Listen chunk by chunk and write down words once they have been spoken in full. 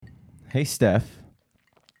Hey, Steph.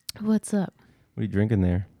 What's up? What are you drinking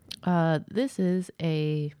there? This is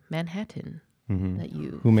a Manhattan that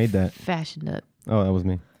you Who made that? fashioned up. Oh, that was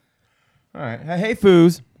me. All right. Hey,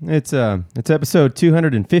 Foos. It's episode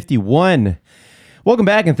 251. Welcome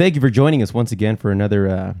back, and thank you for joining us once again for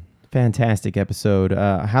another fantastic episode.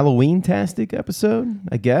 Halloween-tastic episode,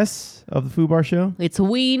 I guess, of the Fubar Show. It's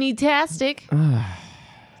weenie-tastic.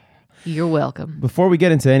 You're welcome. Before we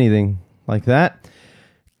get into anything like that,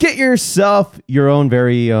 get yourself your own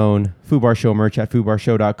very own Fubar Show merch at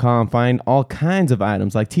FubarShow.com. Find all kinds of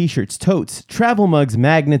items like t-shirts, totes, travel mugs,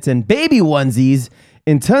 magnets, and baby onesies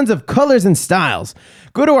in tons of colors and styles.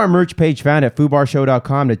 Go to our merch page found at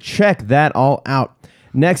FubarShow.com to check that all out.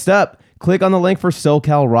 Next up, click on the link for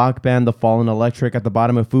SoCal rock band The Fallen Electric at the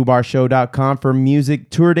bottom of FubarShow.com for music,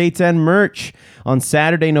 tour dates, and merch. On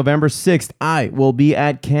Saturday, November 6th, I will be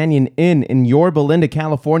at Canyon Inn in Yorba Linda,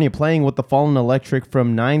 California, playing with The Fallen Electric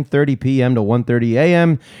from 9:30 p.m. to 1:30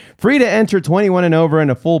 a.m. Free to enter, 21 and over, and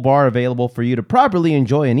a full bar available for you to properly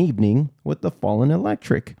enjoy an evening with The Fallen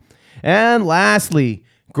Electric. And lastly,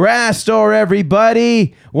 Grass Store,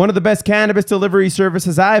 everybody. One of the best cannabis delivery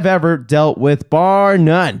services I've ever dealt with, bar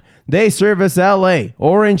none. They service LA,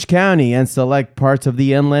 Orange County, and select parts of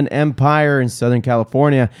the Inland Empire in Southern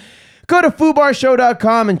California. Go to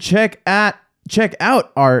FubarShow.com and check out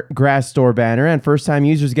our Grass Store banner, and first-time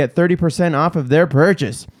users get 30% off of their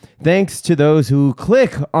purchase. Thanks to those who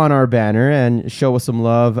click on our banner and show us some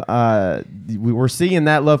love. We're seeing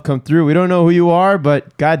that love come through. We don't know who you are,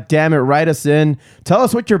 but God damn it, write us in. Tell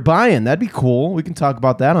us what you're buying. That'd be cool. We can talk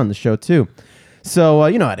about that on the show, too. So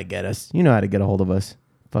you know how to get us. You know how to get a hold of us.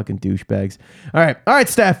 Fucking douchebags. All right,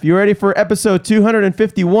 Steph, you ready for episode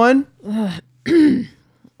 251?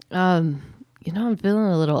 I'm feeling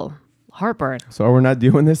a little heartburn. So we're not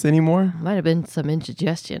doing this anymore? Might have been some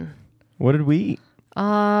indigestion. What did we eat?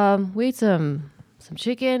 We ate some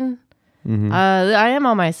chicken. I am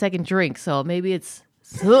on my second drink, so maybe it's...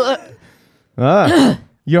 You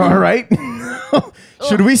all right?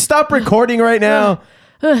 Should we stop recording right now?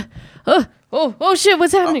 Oh shit,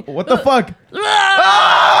 what's happening? What the fuck?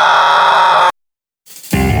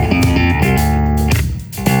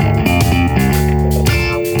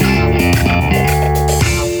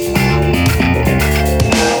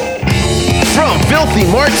 From Filthy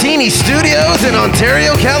Martini Studios in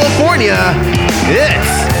Ontario, California,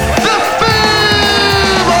 it's the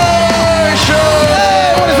Fubar Show!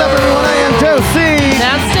 Hey, what is up, everyone? I am Josie.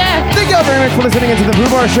 That's Steph. Thank you all very much for listening into the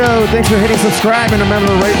Fubar Show. Thanks for hitting subscribe, and remember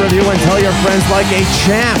to rate, review, and tell your friends like a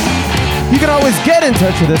champ. You can always get in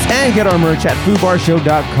touch with us and get our merch at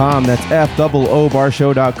FubarShow.com. That's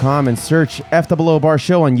FOOBarshow.com, and search FOO Bar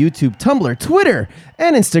Show on YouTube, Tumblr, Twitter,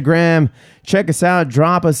 and Instagram. Check us out,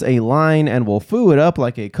 drop us a line, and we'll foo it up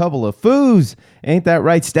like a couple of foos. Ain't that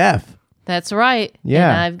right, Steph? That's right. Yeah.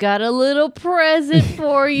 And I've got a little present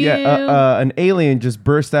for you. Yeah, an alien just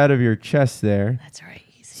burst out of your chest there. That's right.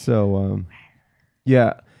 Easy. So,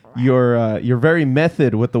 you're very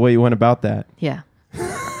method with the way you went about that. Yeah.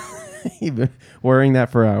 You've been wearing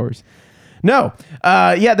that for hours. No.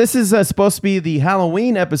 This is supposed to be the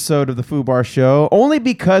Halloween episode of the Fubar Show, only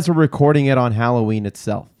because we're recording it on Halloween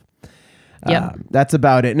itself. Yep. That's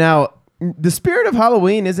about it. Now, the spirit of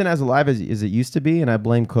Halloween isn't as alive as it used to be, and I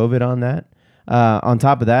blame COVID on that. On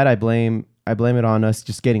top of that, I blame it on us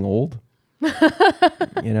just getting old.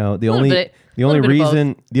 The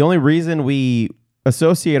only reason we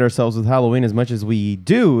associate ourselves with Halloween as much as we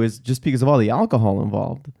do is just because of all the alcohol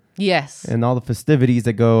involved. Yes. And all the festivities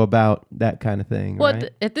that go about that kind of thing. Well,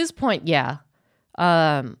 right? at this point, yeah.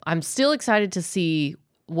 I'm still excited to see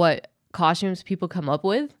what costumes people come up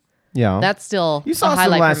with. Yeah. That's still You saw a some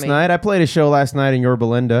highlight last for me. night. I played a show last night in Yorba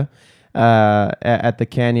Linda at the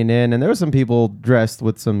Canyon Inn, and there were some people dressed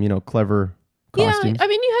with some, clever costumes. Yeah, I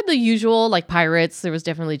mean, you had the usual, like, pirates. There was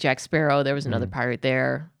definitely Jack Sparrow. There was another pirate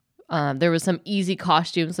there. There was some easy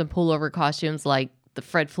costumes, some pullover costumes, like the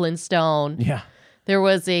Fred Flintstone. Yeah. There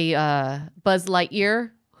was a Buzz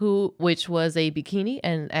Lightyear, which was a bikini,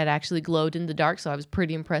 and it actually glowed in the dark, so I was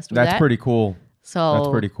pretty impressed with that. That's pretty cool. So That's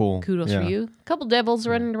pretty cool. Kudos for you. A couple devils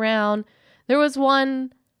running around. There was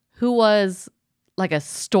one who was like a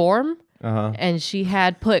storm, and she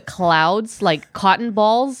had put clouds, like cotton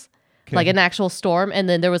balls, like an actual storm, and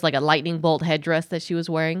then there was like a lightning bolt headdress that she was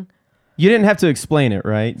wearing. You didn't have to explain it,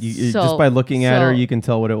 right? Just by looking at her, you can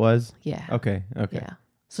tell what it was? Yeah. Okay. Yeah.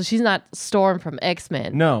 So she's not Storm from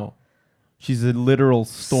X-Men. No. She's a literal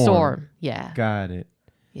storm. Yeah. Got it.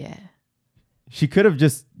 Yeah. She could have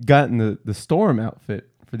just gotten the Storm outfit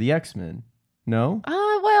for the X-Men. No?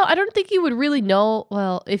 Well, I don't think you would really know.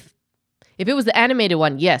 Well, if it was the animated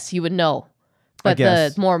one, yes, you would know. But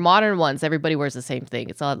the more modern ones, everybody wears the same thing.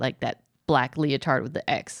 It's all like that black leotard with the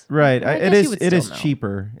X. Right. It is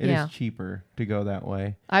cheaper. It is cheaper to go that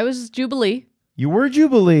way. I was Jubilee. You were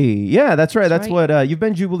Jubilee. Yeah, that's right. That's what you've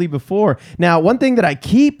been Jubilee before. Now, one thing that I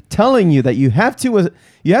keep telling you that you have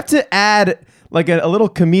to add like a little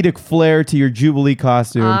comedic flair to your Jubilee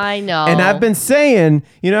costume. I know. And I've been saying,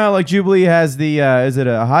 you know how like Jubilee has the is it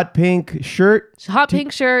a hot pink shirt?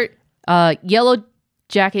 Pink shirt, yellow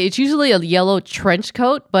jacket. It's usually a yellow trench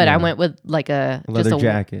coat, but I went with like a leather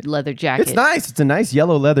jacket. Leather jacket. It's nice. It's a nice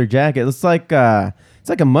yellow leather jacket. It's like a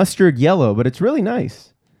mustard yellow, but it's really nice.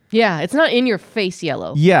 Yeah, it's not in your face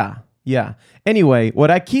yellow. Yeah. Anyway,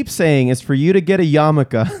 what I keep saying is for you to get a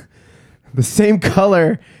yarmulke, the same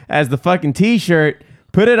color as the fucking t-shirt,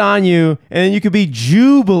 put it on you, and then you could be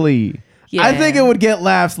Jubilee. Yeah. I think it would get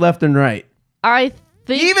laughs left and right. I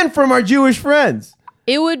think even from our Jewish friends.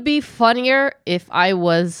 It would be funnier if I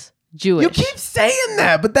was Jewish. You keep saying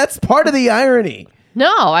that, but that's part of the irony. No,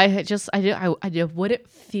 I wouldn't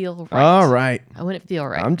feel right. All right. I wouldn't feel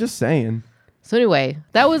right. I'm just saying. So anyway,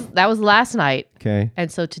 that was last night. Okay. And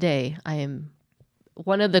so today I am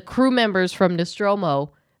one of the crew members from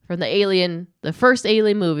Nostromo from the first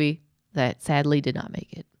Alien movie that sadly did not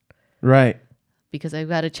make it. Right. Because I've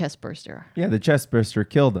got a chest burster. Yeah, the chest burster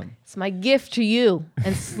killed him. It's my gift to you.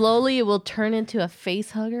 And slowly it will turn into a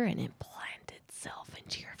face hugger and implant itself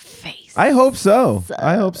into your face. I hope so.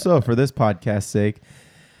 I hope so for this podcast's sake.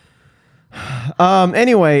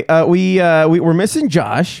 Anyway, we're missing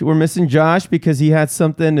Josh. We're missing Josh because he had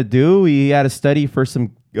something to do. He had to study for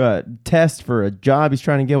some test for a job he's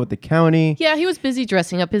trying to get with the county. Yeah, he was busy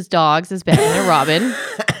dressing up his dogs as Batman and Robin.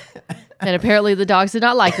 And apparently the dogs did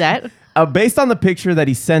not like that. Based on the picture that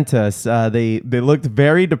he sent us, they looked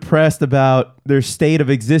very depressed about their state of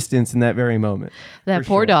existence in that very moment. That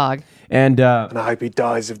poor dog. And I hope he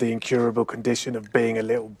dies of the incurable condition of being a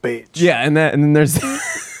little bitch. Yeah, and then there's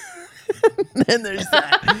then there's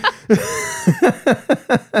that.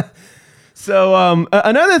 So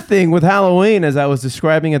another thing with Halloween, as I was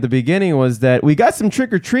describing at the beginning, was that we got some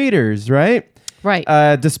trick-or-treaters, right? Right.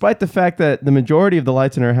 Despite the fact that the majority of the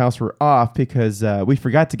lights in our house were off because we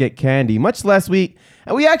forgot to get candy, much less we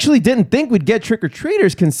actually didn't think we'd get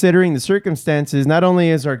trick-or-treaters considering the circumstances. Not only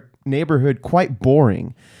is our neighborhood quite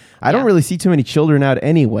boring, I don't really see too many children out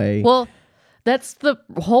anyway. Well, that's the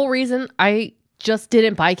whole reason I just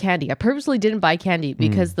didn't buy candy. I purposely didn't buy candy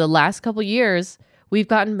because the last couple years we've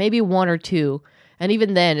gotten maybe one or two. And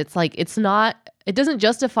even then it's like, it doesn't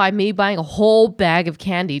justify me buying a whole bag of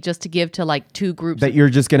candy just to give to like two groups. That you're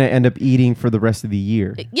just going to end up eating for the rest of the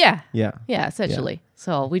year. Yeah. Yeah. Yeah, essentially. Yeah.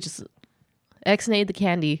 So we just X-nayed the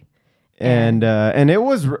candy. And it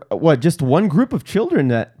was, just one group of children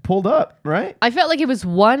that pulled up, right? I felt like it was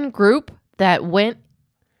one group that went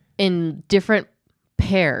in different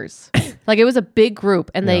pairs. Like it was a big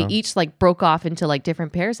group and they each like broke off into like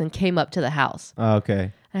different pairs and came up to the house. Oh,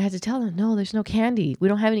 okay. And I had to tell them, no, there's no candy. We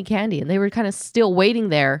don't have any candy. And they were kind of still waiting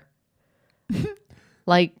there.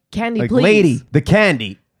 Like, candy, please. Lady, the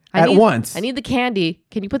candy. Once. I need the candy.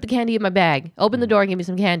 Can you put the candy in my bag? Open the door and give me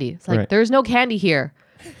some candy. It's like, there's no candy here.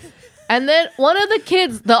 And then one of the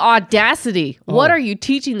kids, the audacity. What are you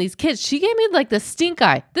teaching these kids? She gave me like the stink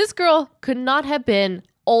eye. This girl could not have been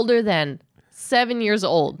older than 7 years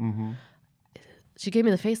old. Mm-hmm. She gave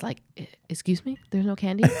me the face like, excuse me? There's no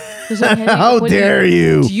candy? There's no candy? How dare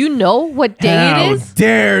you? Do you know what day it is? How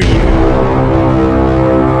dare you?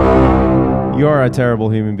 You are a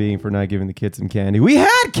terrible human being for not giving the kids some candy. We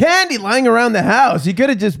had candy lying around the house. You could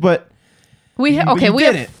have just, we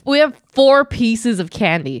have 4 pieces of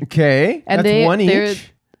candy. Okay, and that's one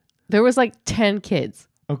each. There was like 10 kids.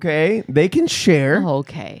 Okay, they can share. Oh,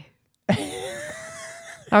 okay.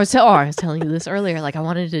 I was telling you this earlier. Like I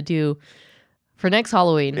wanted to do for next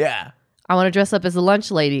Halloween. Yeah. I want to dress up as a lunch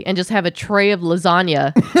lady and just have a tray of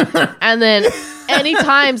lasagna. And then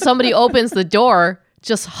anytime somebody opens the door,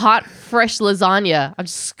 just hot, fresh lasagna, I'm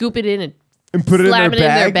just scoop it in and put it in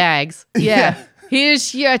their bags. Yeah.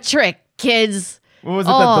 Here's your trick, kids. What was it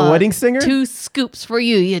that the Wedding Singer? 2 scoops for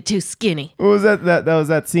you. You're too skinny. What was that? That was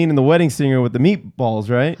that scene in The Wedding Singer with the meatballs,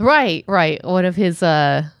 right? Right. One of his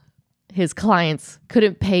clients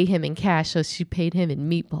couldn't pay him in cash, so she paid him in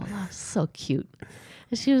meatballs. Oh, so cute.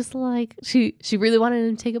 And she was like, she really wanted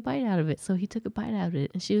him to take a bite out of it, so he took a bite out of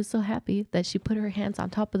it. And she was so happy that she put her hands on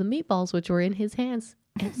top of the meatballs, which were in his hands,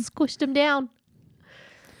 and squished him down.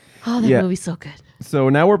 Oh, that movie's so good. So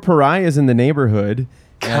now we're pariahs in the neighborhood.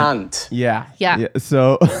 Cunt. Yeah.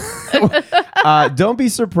 So don't be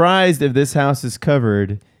surprised if this house is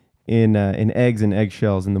covered in eggs and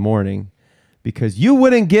eggshells in the morning. because you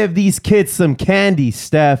wouldn't give these kids some candy,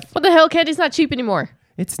 Steph. What the hell? Candy's not cheap anymore.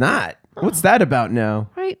 It's not. What's that about now?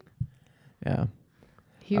 Right. Yeah.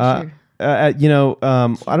 Sure. I don't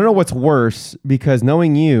know what's worse, because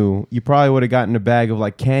knowing you probably would have gotten a bag of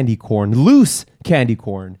like candy corn, loose candy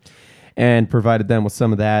corn, and provided them with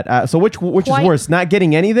some of that. So which is worse, not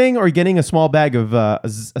getting anything or getting a small bag of a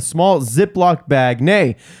small Ziploc bag,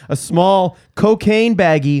 nay, a small cocaine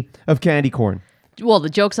baggie of candy corn? Well, the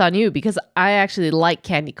joke's on you, because I actually like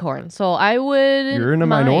candy corn. So I wouldn't You're in a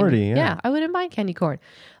mind. minority. Yeah, I wouldn't mind candy corn.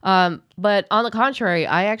 But on the contrary,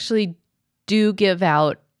 I actually do give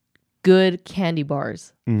out good candy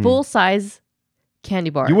bars. Full size candy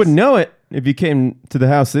bars. You wouldn't know it if you came to the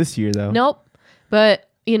house this year, though. Nope. But,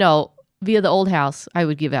 via the old house, I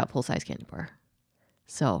would give out full size candy bar.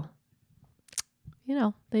 So,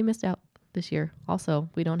 they missed out this year. Also,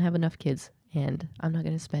 we don't have enough kids, and I'm not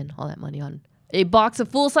going to spend all that money on a box of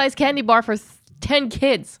full size candy bar for 10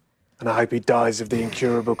 kids. And I hope he dies of the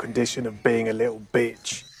incurable condition of being a little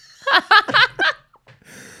bitch.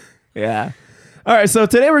 Yeah. All right, so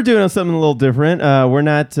today we're doing something a little different. We're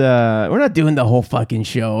not doing the whole fucking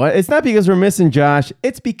show. It's not because we're missing Josh.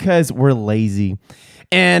 It's because we're lazy.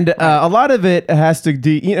 And a lot of it has to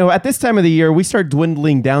do, at this time of the year, we start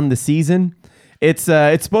dwindling down the season. It's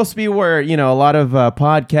supposed to be where, a lot of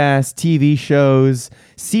podcasts, TV shows,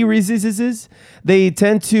 series, they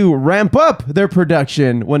tend to ramp up their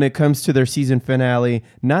production when it comes to their season finale,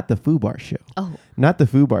 not the FUBAR show. Oh. Not the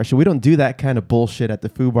FUBAR show. We don't do that kind of bullshit at the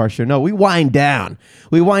FUBAR show. No, we wind down.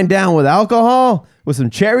 We wind down with alcohol, with some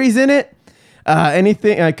cherries in it,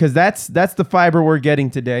 anything, because that's the fiber we're getting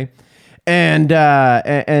today. And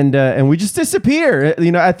we just disappear.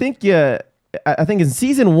 I think in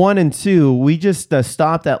season 1 and 2, we just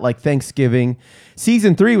stopped at like Thanksgiving.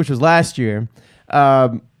 Season 3, which was last year,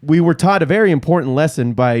 we were taught a very important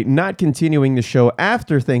lesson by not continuing the show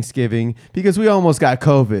after Thanksgiving because we almost got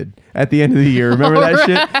COVID at the end of the year. Remember that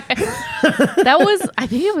shit? That was, I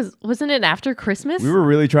think wasn't it after Christmas? We were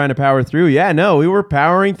really trying to power through. Yeah, no, we were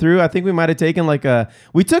powering through. I think we might have taken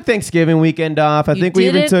we took Thanksgiving weekend off. I think we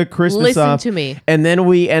even took Christmas off. Listen to me. And then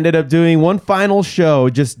we ended up doing one final show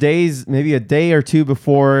just days, maybe a day or two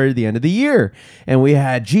before the end of the year. And we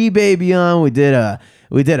had G-Baby on. We did a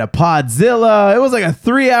Podzilla. It was like a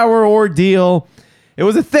 3-hour ordeal. It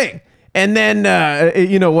was a thing. And then,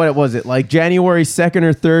 what was it? Like January 2nd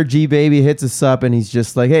or 3rd, G-Baby hits us up and he's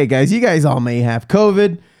just like, hey, guys, you guys all may have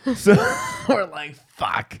COVID. So we're like,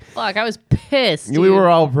 fuck. Fuck, I was pissed, dude. We were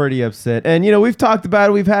all pretty upset. And, we've talked about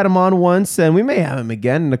it. We've had him on once and we may have him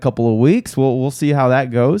again in a couple of weeks. We'll see how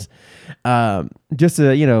that goes. Just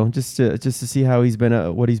to see how he's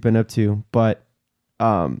been, what he's been up to. But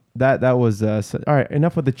that was all right.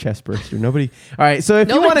 Enough with the chest burster. Nobody. All right. So if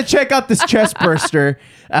you want to check out this chest burster,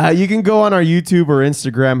 you can go on our YouTube or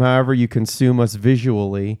Instagram, however you consume us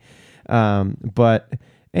visually. But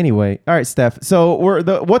anyway, all right, Steph. So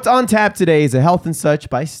what's on tap today is a Health and Such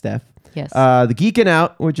by Steph. Yes. The Geeking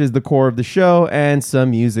Out, which is the core of the show, and some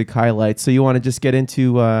music highlights. So you want to just get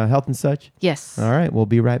into Health and Such? Yes. All right. We'll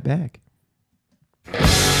be right back.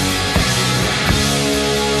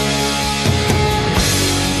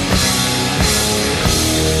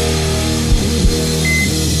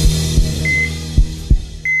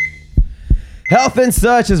 Health and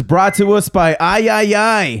Such is brought to us by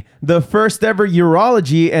III, the first ever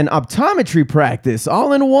urology and optometry practice,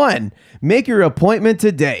 all in one. Make your appointment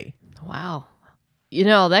today. Wow.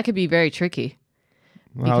 That could be very tricky.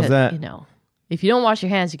 How's that? If you don't wash your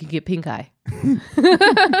hands, you can get pink eye.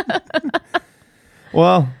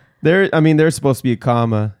 Well, there's supposed to be a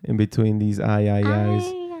comma in between these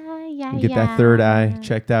IIIs. Get that third eye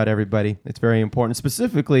checked out, everybody. It's very important.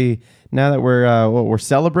 Specifically, now that we're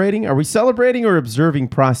celebrating. Are we celebrating or observing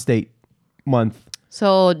Prostate Month?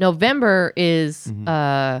 So November is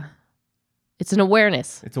it's an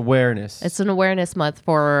awareness. It's awareness. It's an awareness month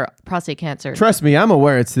for prostate cancer. Trust me, I'm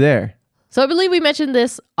aware it's there. So I believe we mentioned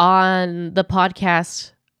this on the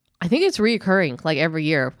podcast. I think it's reoccurring like every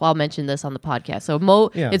year. I'll mention this on the podcast. So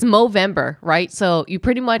It's Movember, right? So you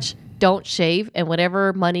pretty much don't shave, and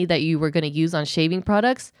whatever money that you were going to use on shaving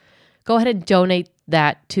products, go ahead and donate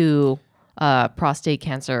that to prostate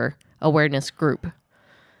cancer awareness group.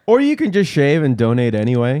 Or you can just shave and donate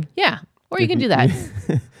anyway. Yeah, or you can do that.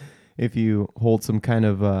 If you hold some kind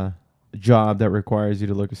of job that requires you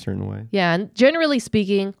to look a certain way. Yeah, and generally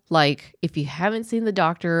speaking, like if you haven't seen the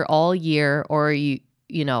doctor all year, or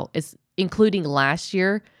it's including last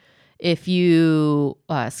year, if you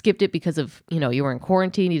skipped it because of, you were in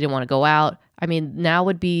quarantine, you didn't want to go out. I mean, now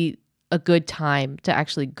would be a good time to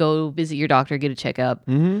actually go visit your doctor, get a checkup.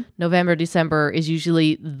 November, December is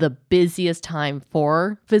usually the busiest time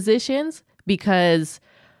for physicians because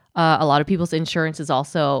a lot of people's insurance is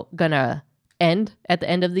also gonna end at the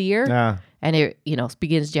end of the year. And it,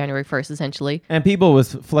 begins January 1st, essentially. And people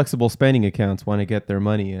with flexible spending accounts want to get their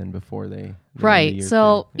money in before they... Right.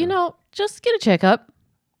 So, just get a checkup.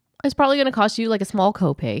 It's probably going to cost you like a small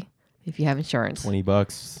copay if you have insurance.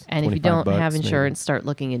 $20. And if you don't have insurance, start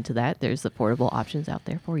looking into that. There's affordable options out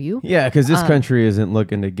there for you. Yeah, because this country isn't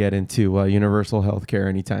looking to get into universal health care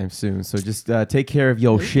anytime soon. So just take care of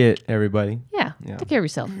your shit, everybody. Yeah. Take care of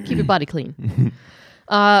yourself. Keep your body clean.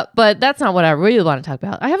 But that's not what I really want to talk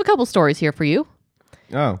about. I have a couple stories here for you.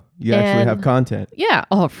 Oh, you actually have content. Yeah.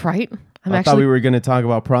 Oh, right. I thought we were going to talk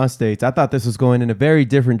about prostates. I thought this was going in a very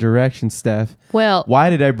different direction, Steph. Well, why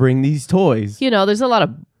did I bring these toys? There's a lot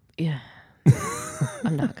of... Yeah.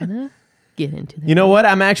 I'm not going to get into that. You know what?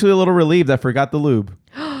 I'm actually a little relieved I forgot the lube.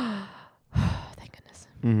 Thank goodness.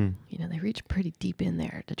 Mm-hmm. They reach pretty deep in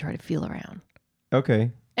there to try to feel around.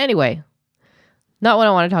 Okay. Anyway, not what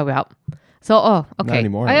I want to talk about. So, okay. Not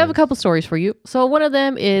anymore, I have a couple stories for you. So one of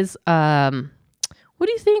them is, what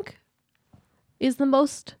do you think is the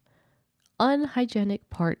most unhygienic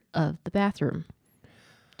part of the bathroom?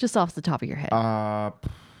 Just off the top of your head. I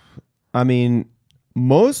mean,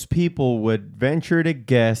 most people would venture to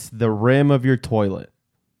guess the rim of your toilet.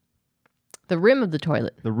 The rim of the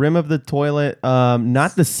toilet. The rim of the toilet.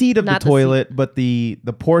 Not the seat of the toilet, but the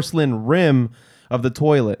porcelain rim of the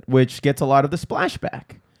toilet, which gets a lot of the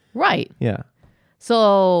splashback. Right. Yeah.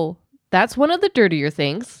 So that's one of the dirtier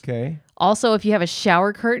things. Okay. Also, if you have a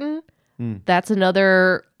shower curtain, that's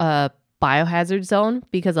another biohazard zone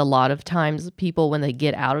because a lot of times people, when they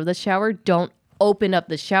get out of the shower, don't open up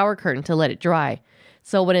the shower curtain to let it dry.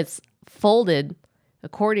 So when it's folded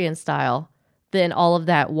accordion style, then all of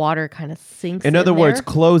that water kind of sinks in other words, there.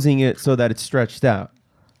 Closing it so that it's stretched out.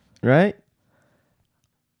 Right?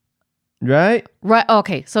 Right? Right.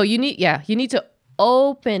 Okay. So you need to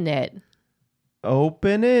open it.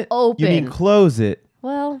 Open it? Open. You mean close it.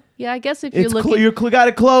 Well, yeah, I guess if you're looking... you got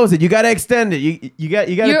to close it. You got to extend it. You got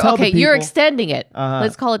to tell the people. You're extending it. Uh-huh.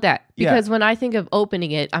 Let's call it that. Because when I think of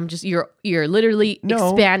opening it, I'm just... You're literally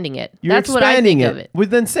expanding it. That's what I think of it. Well,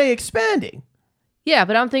 then say expanding. Yeah,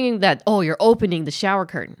 but I'm thinking that, you're opening the shower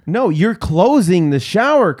curtain. No, you're closing the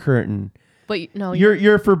shower curtain. But no...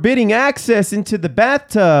 You're forbidding access into the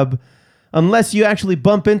bathtub unless you actually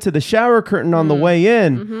bump into the shower curtain on the way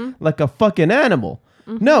in like a fucking animal.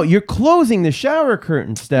 No, you're closing the shower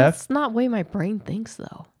curtain, Steph. That's not the way my brain thinks,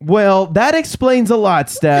 though. Well, that explains a lot,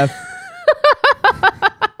 Steph.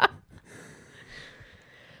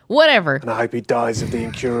 Whatever. And I hope he dies of the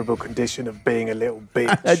incurable condition of being a little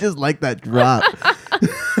bitch. I just like that drop.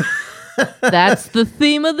 That's the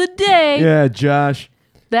theme of the day. Yeah, Josh.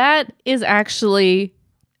 That is actually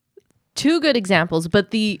two good examples,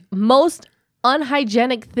 but the most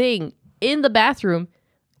unhygienic thing in the bathroom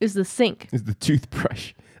is the sink. Is the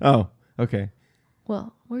toothbrush. Oh, okay.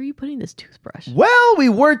 Well, where are you putting this toothbrush? Well, we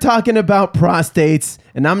were talking about prostates,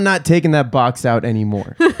 and I'm not taking that box out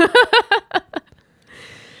anymore.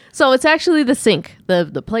 So it's actually the sink,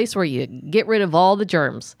 the place where you get rid of all the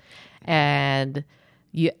germs. And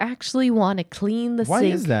you actually want to clean the sink. Why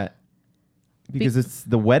is that? Because it's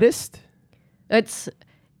the wettest?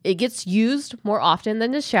 It gets used more often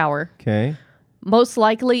than the shower. Okay. Most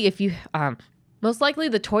likely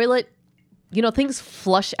the toilet, things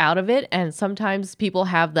flush out of it, and sometimes people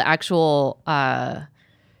have the actual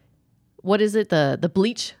what is it? The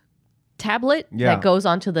bleach tablet that goes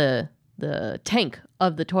onto the tank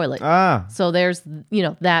of the toilet. So there's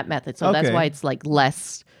that method. So that's why it's like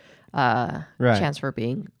less chance for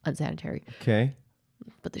being unsanitary. Okay.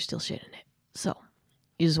 But there's still shit in it. So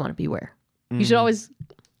you just want to beware. You should always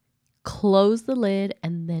close the lid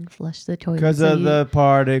and then flush the toilet. Because of the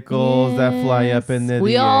particles that fly up in the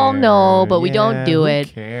We air. all know, but we don't do it.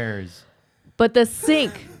 Who cares? But the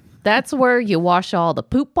sink, that's where you wash all the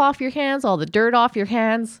poop off your hands, all the dirt off your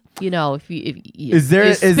hands. If you is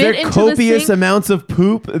there copious amounts of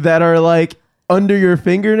poop that are like under your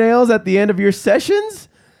fingernails at the end of your sessions?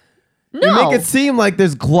 No. You make it seem like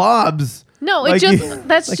there's globs. No, like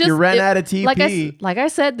that's like just you ran out of TP. Like I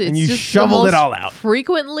said, it's and you just shoveled the most it all out.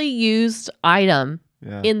 Frequently used item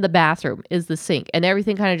in the bathroom is the sink, and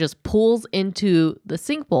everything kind of just pulls into the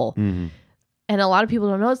sink bowl. Mm-hmm. And a lot of people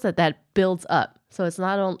don't notice that builds up. So it's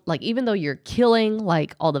not like, even though you're killing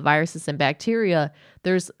like all the viruses and bacteria,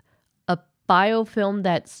 there's a biofilm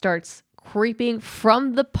that starts creeping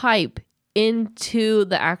from the pipe into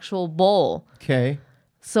the actual bowl. Okay.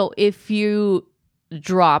 So if you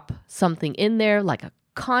drop something in there, like a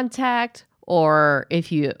contact, or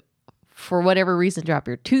if you, for whatever reason, drop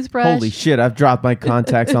your toothbrush. Holy shit, I've dropped my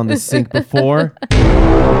contacts on the sink before.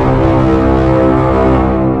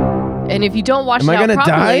 And if you don't wash Am it I out gonna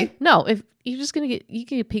properly, die? no, if you're just gonna you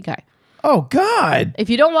can get pink eye. Oh, God. If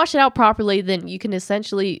you don't wash it out properly, then you can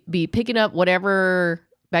essentially be picking up whatever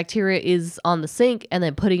bacteria is on the sink and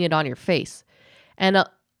then putting it on your face. And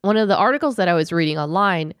one of the articles that I was reading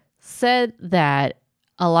online said that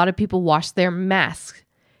a lot of people wash their mask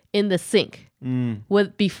in the sink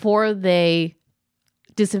before they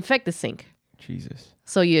disinfect the sink. Jesus.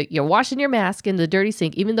 So you're washing your mask in the dirty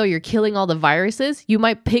sink. Even though you're killing all the viruses, you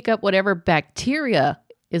might pick up whatever bacteria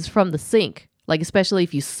is from the sink. Like, especially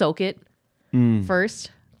if you soak it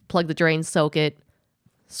first, plug the drain, soak it,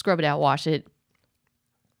 scrub it out, wash it.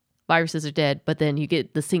 Viruses are dead, but then you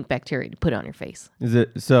get the sink bacteria to put on your face. Is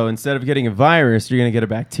it so instead of getting a virus, you're going to get a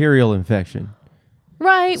bacterial infection?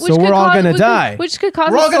 Right. So we're all going to die. Which could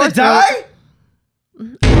cause We're all going to die?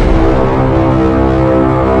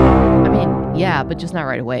 I mean, yeah, but just not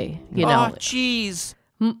right away. You know, jeez.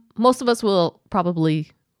 Most of us will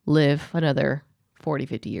probably live another 40,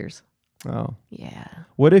 50 years. Oh. Yeah.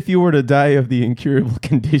 What if you were to die of the incurable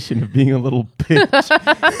condition of being a little bitch?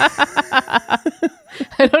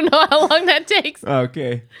 I don't know how long that takes.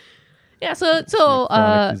 Okay. Yeah, so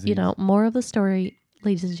chronic disease. you know, more of the story,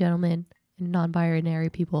 ladies and gentlemen, and non-binary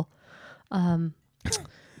people. I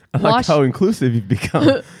like how inclusive you've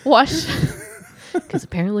become. Wash, because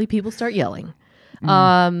apparently people start yelling.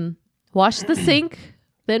 Wash the sink,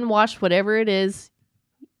 then wash whatever it is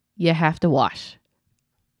you have to wash.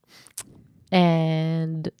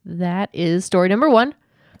 And that is story number 1.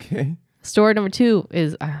 Okay. Story number 2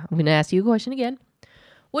 is, I'm going to ask you a question again.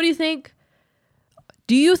 What do you think?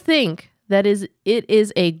 Do you think that it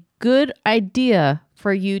is a good idea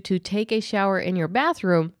for you to take a shower in your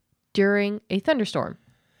bathroom during a thunderstorm?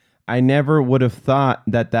 I never would have thought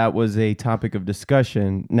that that was a topic of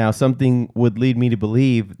discussion. Now, something would lead me to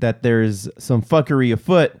believe that there's some fuckery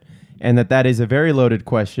afoot and that is a very loaded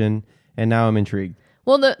question. And now I'm intrigued.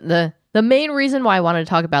 Well, the main reason why I wanted to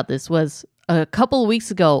talk about this was a couple of weeks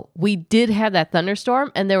ago, we did have that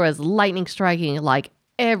thunderstorm and there was lightning striking like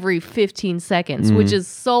every 15 seconds, which is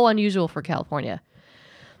so unusual for California,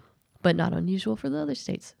 but not unusual for the other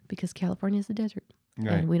states because California is a desert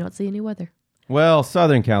and we don't see any weather. Well,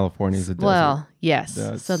 Southern California is a desert. Well, yes,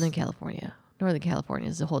 That's- Southern California. Northern California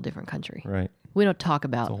is a whole different country. Right. We don't talk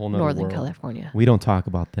about a whole nother Northern world. California. We don't talk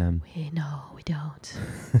about them. No, we don't.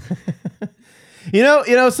 You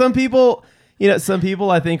know, some people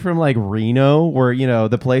I think from like Reno, where, you know,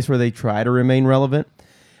 the place where they try to remain relevant.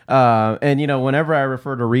 And, you know, whenever I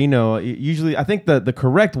refer to Reno, usually I think the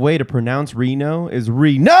correct way to pronounce Reno is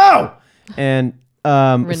Reno. And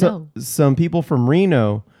some people from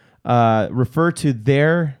Reno refer to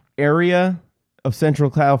their area of Central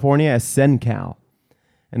California as SenCal.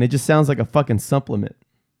 And it just sounds like a fucking supplement.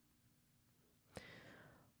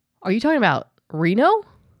 Are you talking about Reno?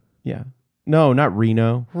 Yeah. No, not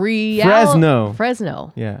Reno.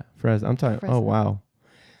 Fresno. Yeah, Fresno. I'm talking. Fresno. Oh, wow.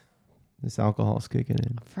 This alcohol's kicking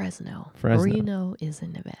in. Fresno. Fresno. Reno is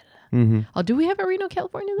in Nevada. Mm-hmm. Oh, do we have a Reno,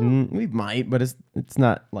 California, though? We might, but it's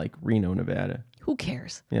not like Reno, Nevada. Who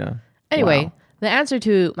cares? Yeah. Anyway, Wow. the answer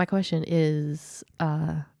to my question is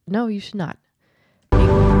no, you should not.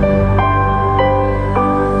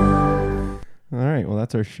 All right. Well,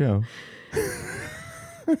 that's our show.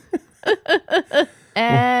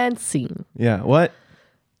 And scene. Yeah. What?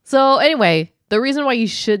 So anyway, the reason why you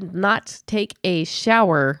should not take a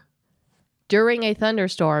shower during a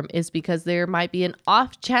thunderstorm is because there might be an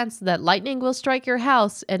off chance that lightning will strike your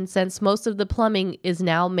house. And since most of the plumbing is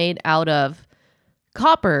now made out of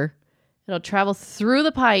copper, it'll travel through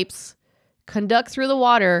the pipes, conduct through the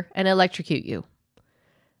water, and electrocute you.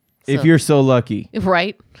 If So- you're so lucky.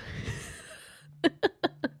 Right?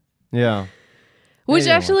 Yeah. Which They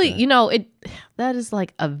don't actually, want that. you know, that is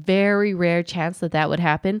like a very rare chance that would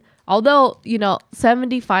happen. Although, you know,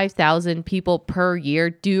 75,000 people per year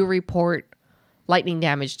do report lightning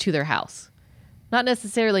damage to their house. Not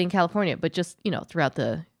necessarily in California, but just, you know, throughout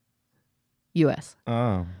the U.S.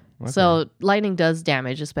 Oh. Okay. So lightning does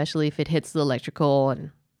damage, especially if it hits the electrical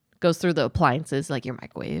and goes through the appliances like your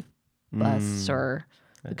microwave, bus, or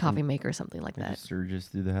the coffee maker or something like it that. just surges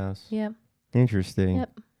through the house. Yeah. Interesting.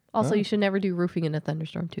 Yep. Also, Oh. you should never do roofing in a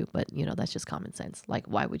thunderstorm too, but you know, that's just common sense. Like,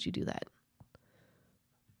 why would you do that?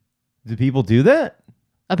 Do people do that?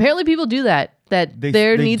 Apparently people do that. There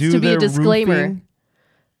they needs do to be a their disclaimer. roofing?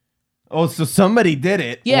 Oh, so somebody did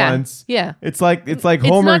it Yeah. once. Yeah. It's like It's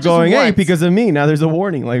Homer not just going, "Hey, once. because of me, now there's a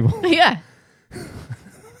warning." Like, Yeah.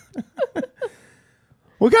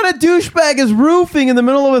 What kind of douchebag is roofing in the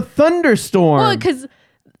middle of a thunderstorm? Well, because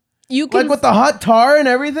you can... Like with the hot tar and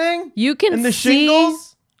everything? You can and the see...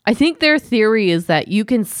 shingles? I think their theory is that you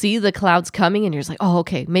can see the clouds coming and you're just like, oh,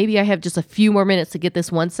 okay, maybe I have just a few more minutes to get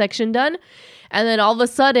this one section done. And then all of a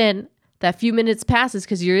sudden, that few minutes passes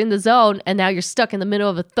because you're in the zone and now you're stuck in the middle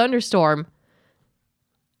of a thunderstorm.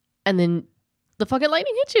 And then the fucking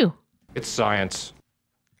lightning hits you. It's science.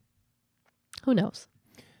 Who knows?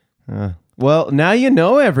 Well, now you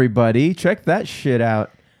know, everybody. Check that shit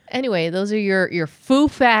out. Anyway, those are your foo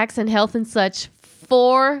facts and health and such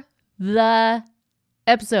for the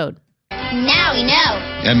episode. Now we know.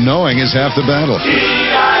 And knowing is half the battle.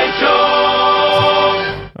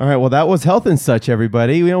 All right, well, that was health and such,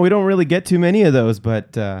 everybody. We don't really get too many of those,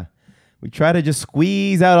 but we try to just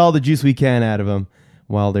squeeze out all the juice we can out of them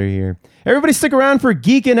while they're here. Everybody stick around for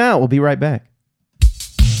Geeking Out. We'll be right back.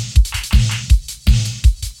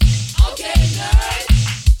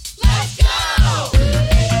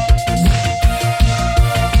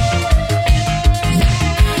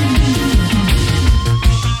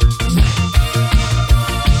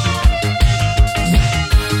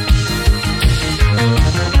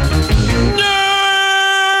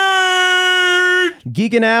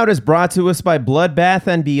 Geeking Out is brought to us by Bloodbath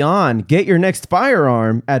and Beyond. Get your next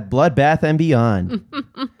firearm at Bloodbath and Beyond.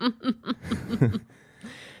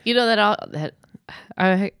 You know that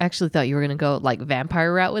I actually thought you were gonna go like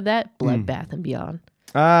vampire route with that Bloodbath and Beyond.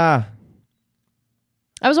 I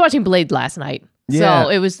was watching Blade last night, so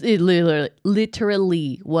it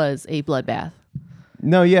literally was a bloodbath.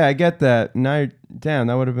 No, yeah, I get that. Now, damn,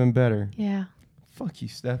 that would have been better. Yeah. Fuck you,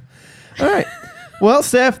 Steph. All right. Well,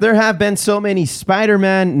 Steph, there have been so many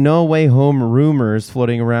Spider-Man No Way Home rumors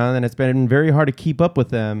floating around, and it's been very hard to keep up with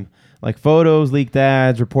them. Like photos, leaked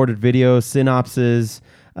ads, reported videos, synopses,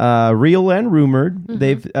 real and rumored. Mm-hmm.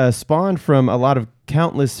 They've spawned from a lot of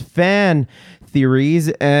countless fan theories.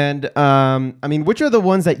 And, I mean, which are the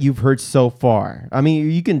ones that you've heard so far? I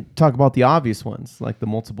mean, you can talk about the obvious ones, like the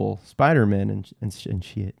multiple Spider-Men and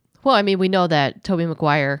shit. Well, I mean, we know that Tobey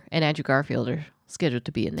Maguire and Andrew Garfield are scheduled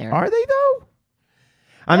to be in there. Are they, though?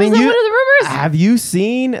 I mean, one of the rumors? Have you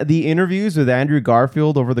seen the interviews with Andrew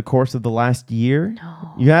Garfield over the course of the last year?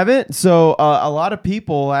 No. You haven't? So a lot of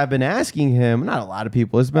people have been asking him, not a lot of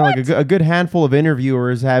people, it's been like a good handful of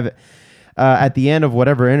interviewers have, at the end of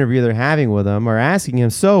whatever interview they're having with him, are asking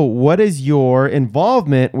him, so what is your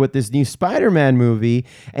involvement with this new Spider-Man movie?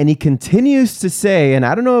 And he continues to say, and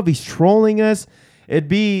I don't know if he's trolling us,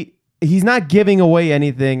 he's not giving away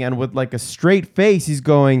anything, and with like a straight face, he's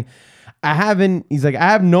going, I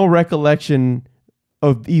have no recollection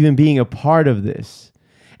of even being a part of this.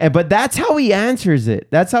 But that's how he answers it.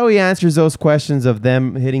 That's how he answers those questions of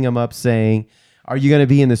them hitting him up saying, are you going to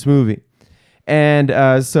be in this movie? And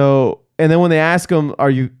then when they ask him,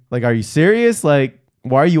 are you serious? Like,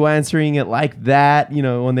 why are you answering it like that? You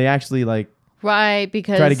know, when they actually right,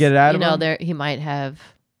 because try to get it out of him. There he might have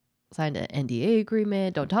signed an NDA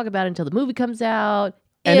agreement. Don't talk about it until the movie comes out.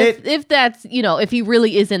 And if that's, if he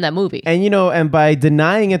really is in that movie. And, and by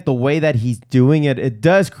denying it the way that he's doing it, it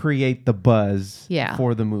does create the buzz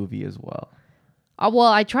for the movie as well.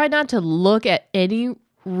 Well, I try not to look at any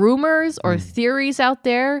rumors or theories out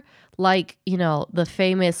there like, the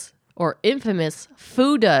famous or infamous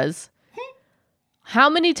Foo does. How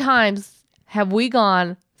many times have we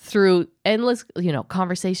gone through endless,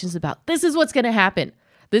 conversations about this is what's going to happen?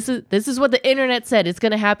 This is what the internet said it's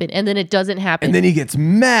going to happen, and then it doesn't happen. And then he gets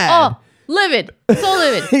mad. Oh, livid. So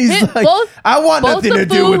livid. He's like, I want nothing to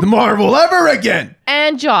do with Marvel ever again.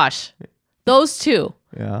 And Josh, those two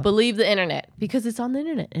believe the internet because it's on the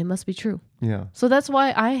internet. It must be true. Yeah. So that's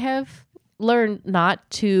why I have learned not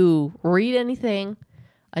to read anything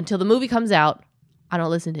until the movie comes out. I don't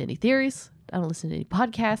listen to any theories. I don't listen to any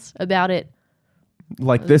podcasts about it.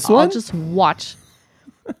 Like this one? I'll just watch.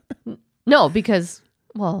 No, because...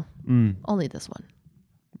 Well, only this one.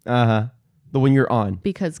 Uh-huh. The one you're on.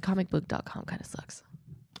 Because comicbook.com kind of sucks.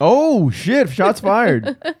 Oh, shit. Shots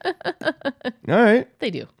fired. All right.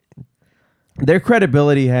 They do. Their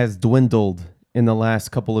credibility has dwindled in the last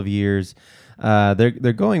couple of years.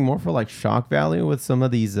 They're going more for like shock value with some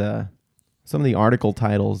of these some of the article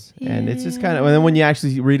titles. Yeah. And it's just kind of... And then when you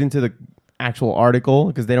actually read into the actual article,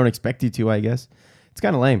 because they don't expect you to, I guess, it's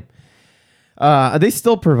kind of lame. They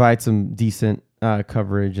still provide some decent...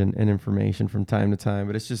 coverage and information from time to time,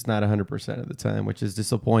 but it's just not 100% of the time, which is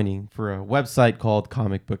disappointing for a website called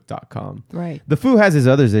comicbook.com. Right. The Foo has his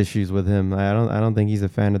other issues with him. I don't think he's a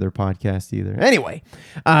fan of their podcast either. Anyway,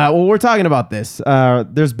 well, we're talking about this.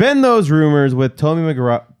 There's been those rumors with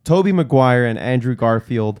Tobey Maguire and Andrew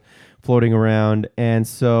Garfield floating around. And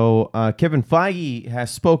so Kevin Feige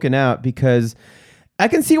has spoken out because I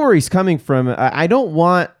can see where he's coming from. I don't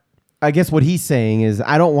want, I guess what he's saying is,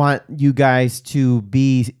 I don't want you guys to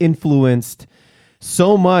be influenced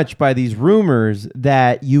so much by these rumors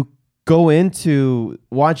that you go into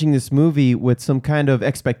watching this movie with some kind of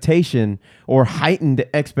expectation or heightened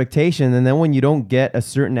expectation, and then when you don't get a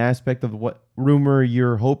certain aspect of what rumor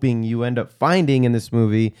you're hoping you end up finding in this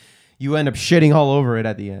movie, you end up shitting all over it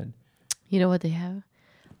at the end. You know what they have?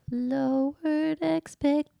 Lowered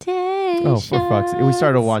expectations. Oh, for fuck's sake. We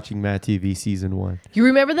started watching Mad TV season 1. You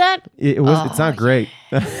remember that? It's not great.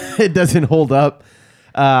 It doesn't hold up.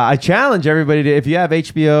 I challenge everybody to, if you have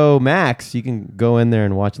HBO Max, you can go in there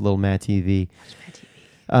and watch a little Mad TV.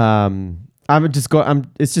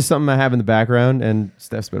 It's just something I have in the background, and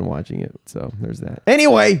Steph's been watching it, so there's that.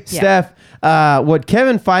 Anyway, yeah. Steph, what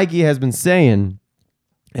Kevin Feige has been saying,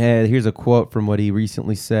 and here's a quote from what he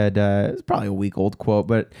recently said. It's probably a week-old quote,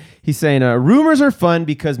 but he's saying, rumors are fun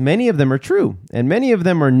because many of them are true, and many of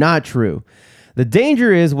them are not true. The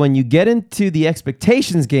danger is when you get into the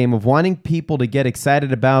expectations game of wanting people to get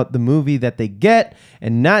excited about the movie that they get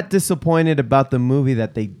and not disappointed about the movie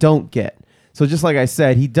that they don't get. So just like I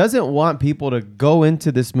said, he doesn't want people to go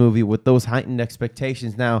into this movie with those heightened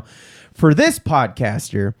expectations. Now, for this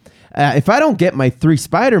podcaster, if I don't get my 3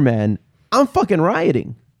 Spider-Man, I'm fucking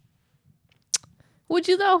rioting. Would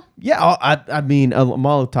you though? Yeah, I mean, a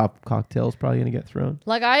Molotov cocktail is probably going to get thrown.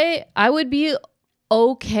 Like I would be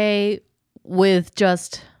okay with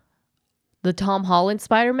just the Tom Holland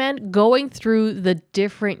Spider-Man going through the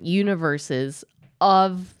different universes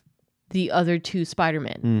of the other 2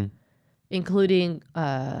 Spider-Men, including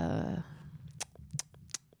the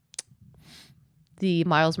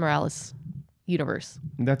Miles Morales universe.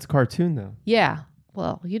 That's a cartoon, though. Yeah.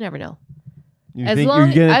 Well, you never know.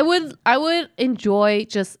 I would enjoy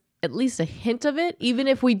just at least a hint of it, even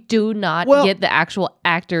if we do not get the actual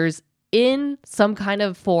actors in some kind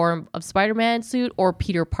of form of Spider-Man suit or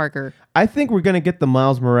Peter Parker. I think we're going to get the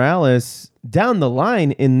Miles Morales down the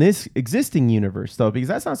line in this existing universe, though, because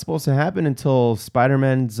that's not supposed to happen until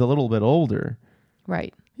Spider-Man's a little bit older.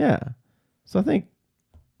 Right. Yeah. So I think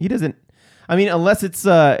he doesn't... I mean, unless it's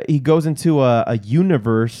he goes into a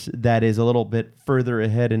universe that is a little bit further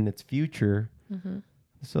ahead in its future. Mm-hmm.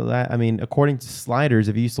 So that, I mean, according to Sliders,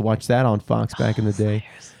 if you used to watch that on Fox back in the day,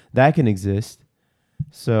 that can exist.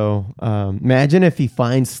 So imagine if he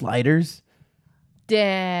finds Sliders.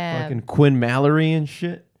 Damn. Fucking Quinn Mallory and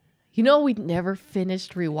shit. You know, we never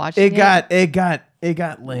finished rewatching it. It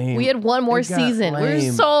got lame. We had one more season. We were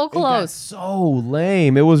so close. It got so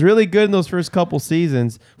lame. It was really good in those first couple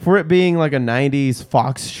seasons for it being like a 90s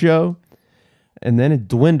Fox show. And then it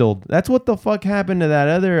dwindled. That's what the fuck happened to that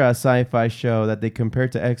other sci-fi show that they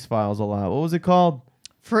compared to X-Files a lot. What was it called?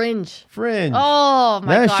 Fringe. Oh my god.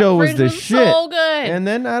 That show was the shit. So good. And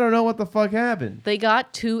then I don't know what the fuck happened. They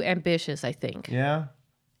got too ambitious, I think. Yeah.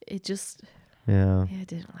 It just it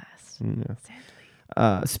didn't last. Yeah.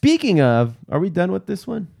 Sadly. Speaking of, are we done with this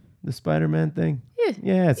one? The Spider-Man thing?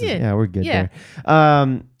 Yeah, we're good there.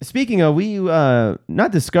 Speaking of, we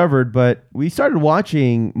not discovered, but we started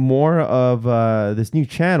watching more of this new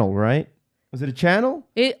channel, right? Was it a channel?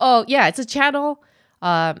 It's a channel.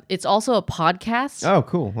 It's also a podcast. Oh,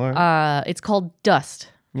 cool. All right. It's called Dust.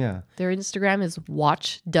 Yeah. Their Instagram is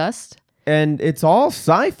Watch Dust. And it's all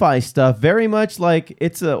sci-fi stuff, very much like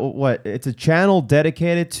it's a channel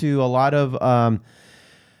dedicated to a lot of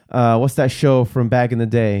what's that show from back in the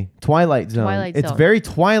day? Twilight Zone. It's very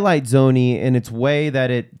Twilight Zone-y in its way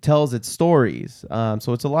that it tells its stories.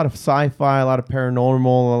 So it's a lot of sci-fi, a lot of paranormal,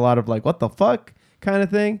 a lot of like, what the fuck kind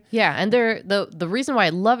of thing. Yeah, and the reason why I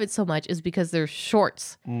love it so much is because they're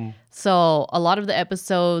shorts. So a lot of the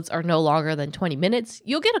episodes are no longer than 20 minutes.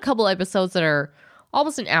 You'll get a couple episodes that are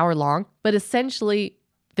almost an hour long, but essentially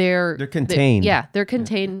they're contained. They're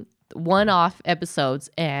contained one-off episodes,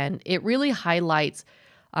 and it really highlights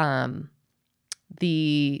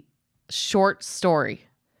the short story,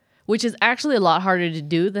 which is actually a lot harder to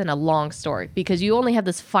do than a long story because you only have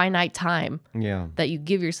this finite time that you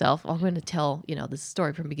give yourself. I'm going to tell, this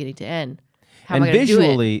story from beginning to end. And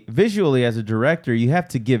visually as a director, you have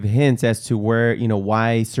to give hints as to where,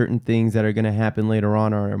 why certain things that are going to happen later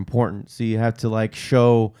on are important. So you have to like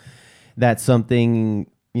show that something,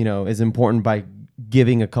 is important by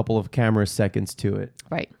giving a couple of camera seconds to it.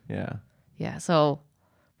 Right. Yeah. Yeah. So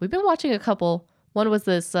we've been watching a couple. One was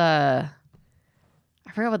this, I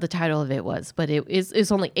forgot what the title of it was, but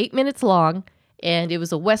it's only 8 minutes long, and it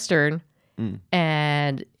was a Western,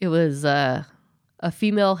 and it was a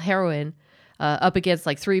female heroine up against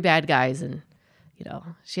like 3 bad guys, and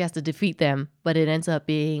she has to defeat them, but it ends up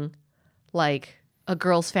being like a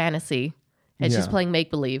girl's fantasy, and she's Yeah. playing make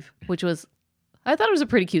believe, which was, I thought it was a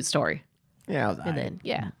pretty cute story. Yeah, it was And then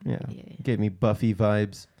yeah, gave me Buffy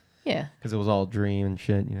vibes yeah, because it was all dream and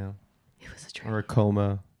shit, you know, it was a dream. or a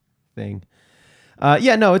coma thing.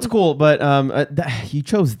 Yeah, no, it's cool, but you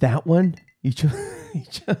chose that one. You chose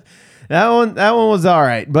that one. That one was all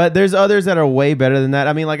right, but there's others that are way better than that.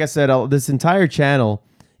 I mean, like I said, this entire channel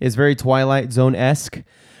is very Twilight Zone-esque,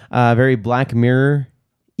 very Black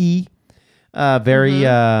Mirror-y, very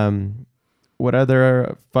what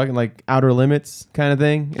other fucking like Outer Limits kind of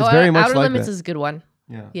thing. It's very much Outer like Limits that. is a good one.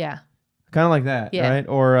 Yeah, Yeah. kind of like that, Yeah. right?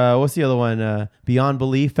 Or what's the other one? Beyond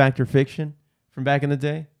Belief, Fact or Fiction from back in the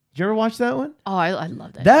day. Did you ever watch that one? Oh, I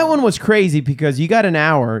love that. That one was crazy because you got an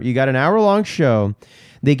hour long show.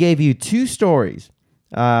 They gave you two stories,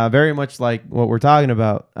 very much like what we're talking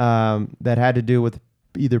about, that had to do with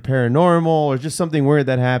either paranormal or just something weird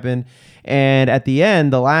that happened. And at the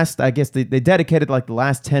end, I guess they dedicated like the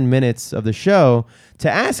last 10 minutes of the show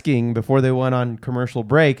to asking before they went on commercial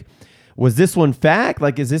break, was this one fact?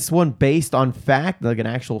 Like, is this one based on fact, like an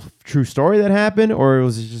actual true story that happened, or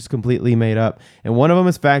was it just completely made up? And one of them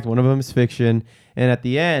is fact, one of them is fiction. And at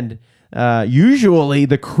the end, usually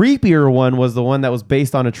the creepier one was the one that was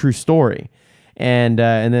based on a true story. And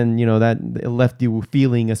then, you know, that it left you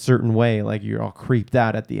feeling a certain way, like you're all creeped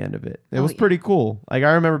out at the end of it. It was pretty cool. Like,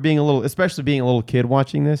 I remember especially being a little kid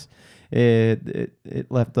watching this, it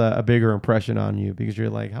left a bigger impression on you because you're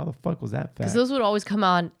like, how the fuck was that fact? Because those would always come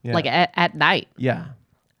on Yeah. like at night. Yeah.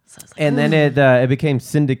 So I was like, And then it became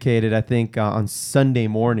syndicated, I think, on Sunday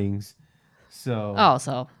mornings. So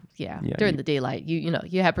so Yeah, during you- the daylight,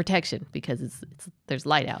 you have protection because it's there's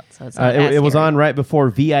light out, so it's it not as was scary. on right before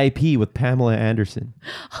VIP with Pamela Anderson.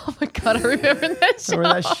 Oh my god, I remember that show.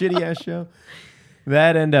 Remember that shitty ass show?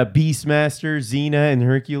 That and Beastmaster, Xena, and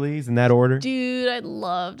Hercules in that order. Dude, I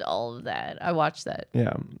loved all of that. I watched that.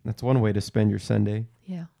 Yeah, that's one way to spend your Sunday.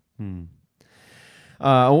 Yeah.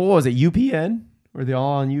 What was it? UPN? Were they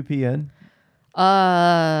all on UPN?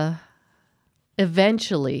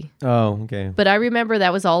 Eventually, Oh, okay. but I remember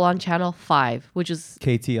that was all on Channel 5, which was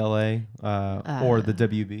KTLA or the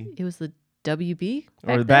WB. it was the WB.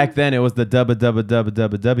 Or back then it was the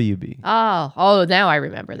WB. Oh, now I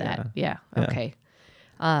remember that. Yeah. Yeah. Okay.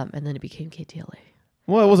 And then it became KTLA.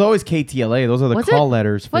 Well, it was always KTLA. Those are the Was call it?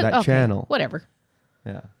 letters for What? that Okay, channel. Whatever.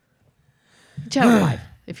 Yeah. Channel 5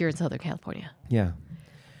 if you're in Southern California. Yeah.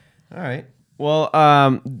 All right. Well,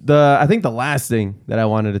 I think the last thing that I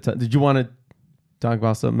wanted to talk. Did you want to talk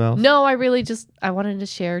about something else? No, I wanted to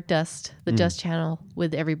share the Dust channel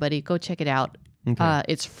with everybody. Go check it out. Okay.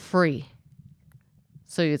 It's free.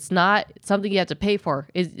 So it's not something you have to pay for.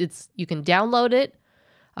 It's you can download it.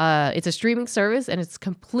 It's a streaming service and it's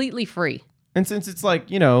completely free. And since it's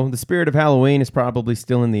like, you know, the spirit of Halloween is probably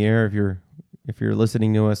still in the air if you're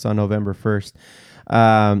listening to us on November 1st.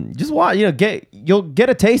 Just watch, you'll get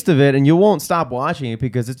a taste of it and you won't stop watching it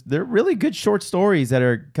because they're really good short stories that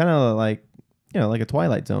are kind of like, you know, like a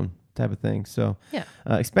Twilight Zone type of thing. So Yeah.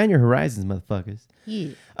 Expand your horizons, motherfuckers. Yeah.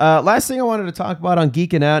 Last thing I wanted to talk about on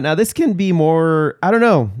Geeking Out. Now, this can be more, I don't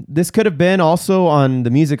know. This could have been also on the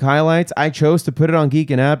music highlights. I chose to put it on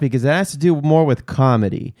Geeking Out because it has to do more with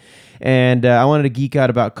comedy. And I wanted to geek out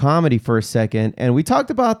about comedy for a second. And we talked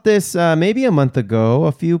about this maybe a month ago,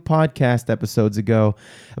 a few podcast episodes ago,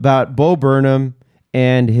 about Bo Burnham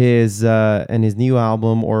and his new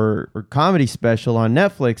album or comedy special on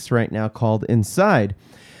Netflix right now called Inside.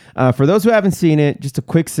 For those who haven't seen it, just a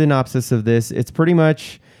quick synopsis of this. It's pretty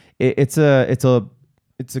much it's a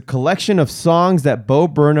collection of songs that Bo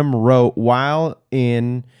Burnham wrote while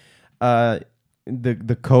in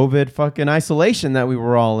the COVID fucking isolation that we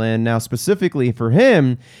were all in. Now, specifically for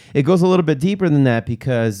him, it goes a little bit deeper than that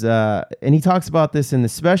because and he talks about this in the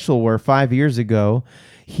special where 5 years ago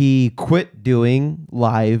he quit doing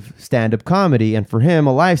live stand-up comedy. And for him,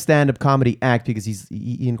 a live stand-up comedy act, because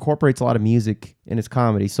he incorporates a lot of music in his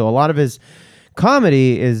comedy. So a lot of his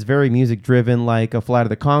comedy is very music driven, like a Flight of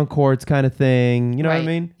the Conchords kind of thing. You know what I Right.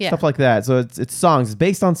 mean? Yeah. Stuff like that. So it's songs. It's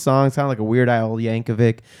based on songs, kind of like a Weird Al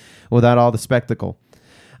Yankovic without all the spectacle.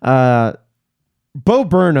 Bo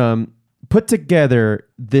Burnham put together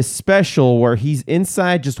this special where he's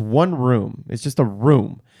inside just one room. It's just a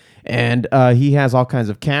room. And he has all kinds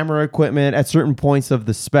of camera equipment. At certain points of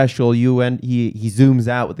the special, he zooms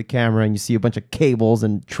out with the camera and you see a bunch of cables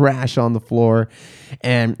and trash on the floor.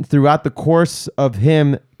 And throughout the course of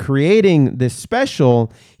him creating this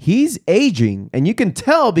special, he's aging. And you can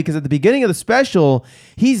tell because at the beginning of the special,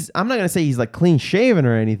 I'm not going to say he's like clean shaven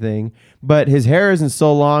or anything, but his hair isn't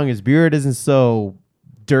so long, his beard isn't so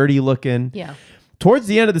dirty looking. Yeah. towards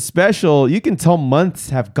the end of the special, you can tell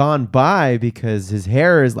months have gone by because his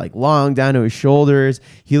hair is like long down to his shoulders.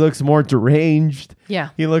 He looks more deranged. Yeah.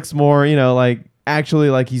 He looks more, like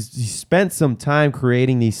actually like he spent some time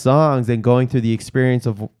creating these songs and going through the experience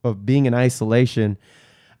of being in isolation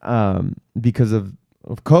because of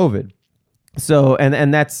COVID. So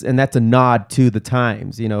and that's a nod to the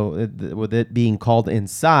times, with it being called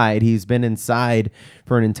Inside. He's been inside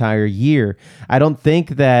for an entire year. I don't think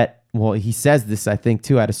that, well, he says this, I think,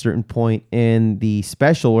 too, at a certain point in the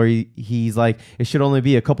special where he's like, it should only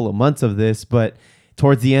be a couple of months of this, but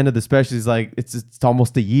towards the end of the special, he's like, it's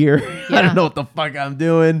almost a year. Yeah. I don't know what the fuck I'm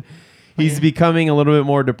doing. He's becoming a little bit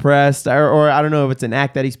more depressed, or I don't know if it's an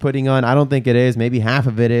act that he's putting on. I don't think it is. Maybe half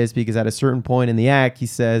of it is, because at a certain point in the act, he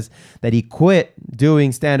says that he quit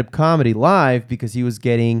doing stand-up comedy live because he was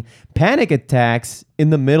getting panic attacks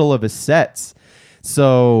in the middle of his sets.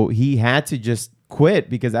 So he had to just quit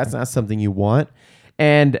because that's not something you want.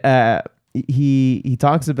 And he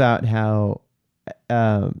talks about how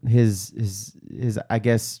his I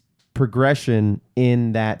guess progression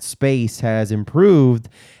in that space has improved,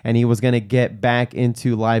 and he was going to get back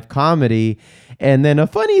into live comedy, and then a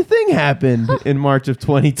funny thing happened in March of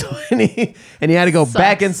 2020 and he had to go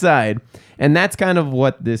back inside. And that's kind of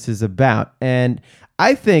what this is about. And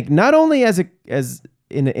I think not only as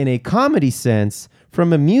in a comedy sense,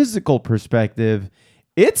 from a musical perspective,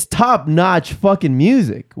 it's top-notch fucking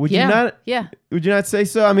music. Would you not? Yeah. Would you not say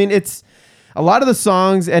so? I mean, it's a lot of the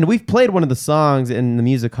songs, and we've played one of the songs in the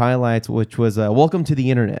music highlights, which was "Welcome to the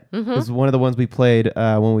Internet." Mm-hmm. It was one of the ones we played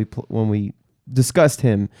when we discussed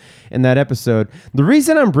him in that episode. The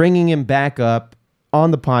reason I'm bringing him back up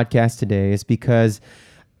on the podcast today is because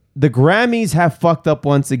the Grammys have fucked up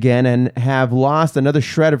once again and have lost another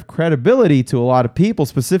shred of credibility to a lot of people,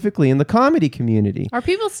 specifically in the comedy community. Are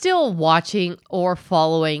people still watching or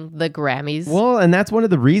following the Grammys? Well, and that's one of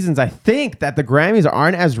the reasons I think that the Grammys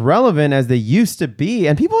aren't as relevant as they used to be.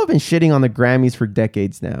 And people have been shitting on the Grammys for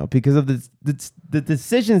decades now because of the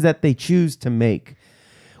decisions that they choose to make.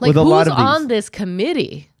 Like, with a lot of who's these. on this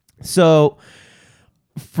committee? So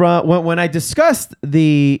from when I discussed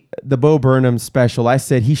the Bo Burnham special, I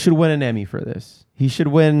said he should win an Emmy for this. He should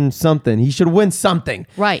win something. He should win something.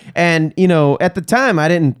 Right. And at the time, I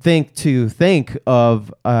didn't think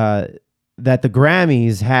of that the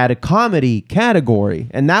Grammys had a comedy category,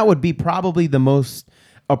 and that would be probably the most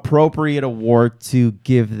appropriate award to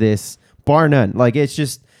give this, bar none. Like, it's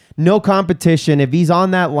just no competition. If he's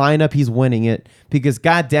on that lineup, he's winning it, because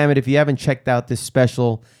God damn it, if you haven't checked out this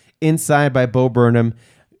special Inside by Bo Burnham,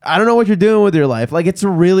 I don't know what you're doing with your life. Like, it's a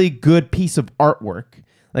really good piece of artwork.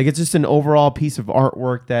 Like, it's just an overall piece of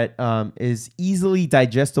artwork that is easily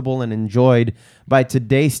digestible and enjoyed by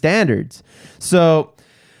today's standards. So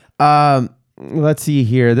let's see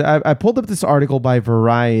here. I pulled up this article by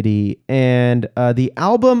Variety, and the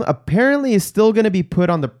album apparently is still going to be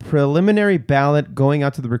put on the preliminary ballot going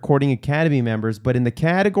out to the Recording Academy members, but in the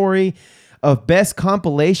category of Best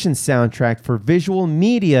Compilation Soundtrack for Visual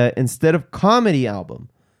Media instead of Comedy Album.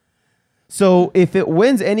 So if it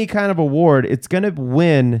wins any kind of award, it's going to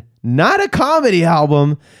win not a comedy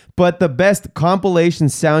album, but the Best Compilation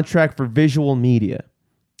Soundtrack for Visual Media.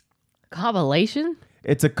 Compilation?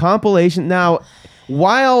 It's a compilation. Now,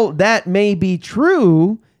 while that may be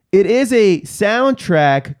true, it is a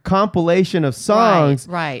soundtrack compilation of songs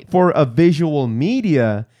right. for a visual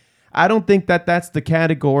media. I don't think that that's the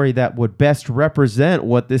category that would best represent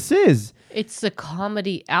what this is. It's a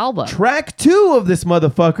comedy album. Track 2 of this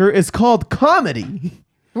motherfucker is called Comedy.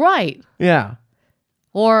 Right. Yeah.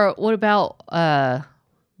 Or what about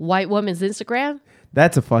White Woman's Instagram?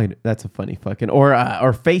 That's a funny fucking, or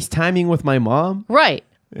FaceTiming with my mom. Right.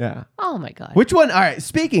 Yeah. Oh my God. Which one? All right.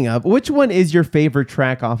 Speaking of, which one is your favorite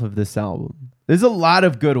track off of this album? There's a lot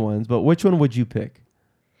of good ones, but which one would you pick?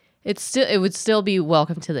 It would still be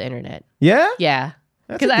Welcome to the Internet. Yeah? Yeah.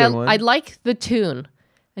 That's a good one. I like the tune,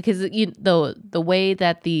 because the way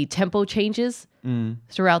that the tempo changes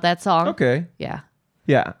throughout that song. Okay. Yeah.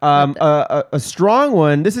 Yeah. A strong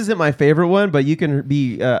one. This isn't my favorite one, but you can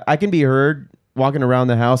be. I can be heard walking around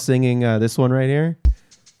the house singing this one right here.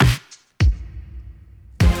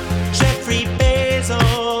 Jeffrey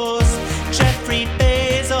Bezos, Jeffrey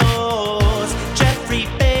Bezos, Jeffrey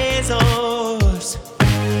Bezos.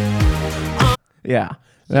 Yeah.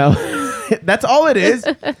 Now, that's all it is.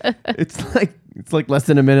 It's like less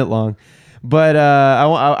than a minute long. But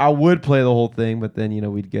I would play the whole thing, but then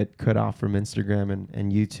we'd get cut off from Instagram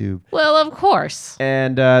and YouTube. Well, of course.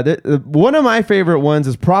 And one of my favorite ones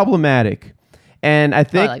is Problematic. And I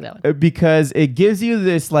think I like that one. because it gives you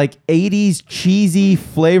this like 80s cheesy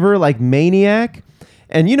flavor, like Maniac.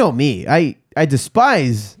 And you know me,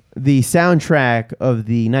 despise the soundtrack of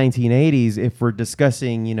the 1980s if we're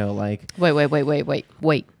discussing, you know, like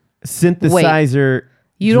Wait. synthesizer.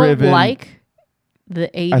 You driven, don't like the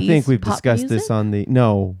 80s? I think we've pop discussed music? this on the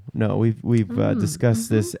we've discussed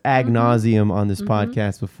this ad nauseum on this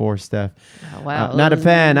podcast before, Steph. Oh, wow. Not a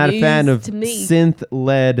fan of News to me.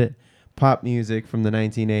 synth-led pop music from the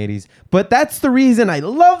 1980s. But that's the reason I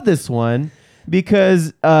love this one,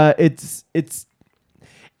 because it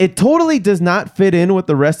totally does not fit in with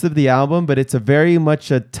the rest of the album, but it's a very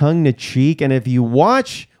much a tongue-in-cheek. And if you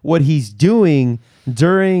watch what he's doing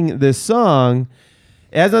during this song,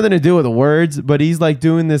 it has nothing to do with the words, but he's like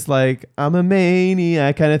doing this like, I'm a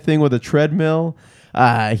maniac kind of thing with a treadmill.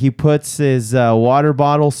 He puts his water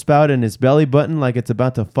bottle spout in his belly button like it's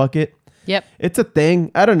about to fuck it. Yep. It's a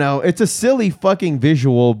thing. I don't know. It's a silly fucking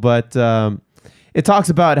visual, but it talks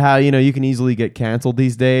about how, you know, you can easily get canceled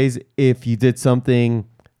these days if you did something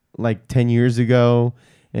like 10 years ago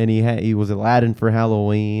and he was Aladdin for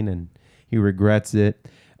Halloween and he regrets it.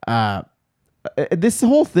 This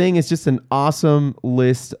whole thing is just an awesome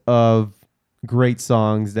list of great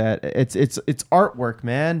songs that it's artwork,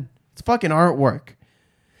 man. It's fucking artwork.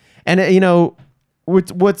 And you know,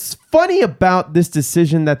 what's funny about this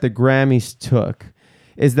decision that the Grammys took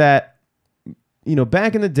is that, you know,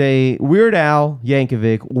 back in the day, Weird Al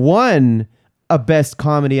Yankovic won a best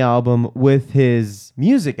comedy album with his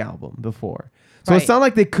music album before. So Right. it's not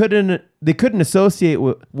like they couldn't associate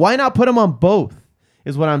with. Why not put him on both?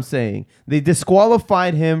 Is what I'm saying. They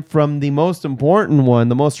disqualified him from the most important one,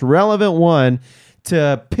 the most relevant one,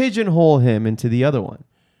 to pigeonhole him into the other one.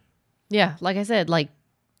 Yeah, like I said, like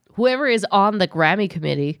whoever is on the Grammy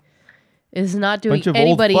committee is not doing Bunch of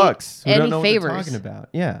anybody old fucks who any don't know favors. what they're talking about.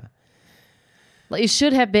 Yeah. Like, it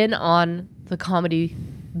should have been on the comedy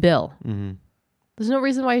bill. Mm-hmm. There's no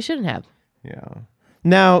reason why you shouldn't have. Yeah.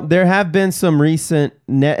 Now there have been some recent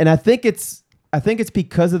and I think it's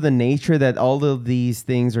because of the nature that all of these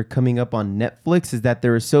things are coming up on Netflix, is that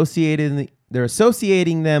they're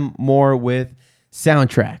associating them more with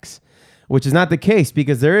soundtracks, which is not the case,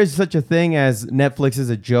 because there is such a thing as Netflix is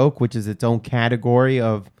a joke, which is its own category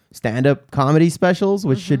of stand-up comedy specials,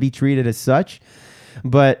 which should be treated as such.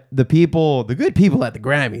 But the good people at the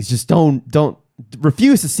Grammys just don't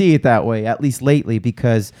refuse to see it that way, at least lately,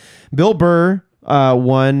 because Bill Burr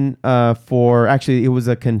won for, actually it was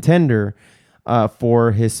a contender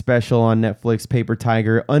for his special on Netflix, Paper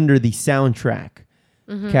Tiger, under the soundtrack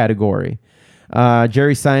category.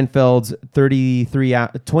 Jerry Seinfeld's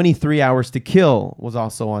 23 Hours to Kill was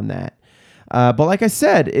also on that. But like I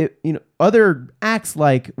said, other acts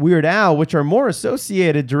like Weird Al, which are more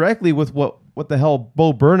associated directly with what the hell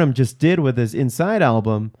Bo Burnham just did with his Inside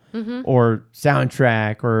album, or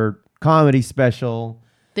soundtrack or comedy special.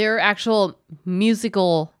 They're actual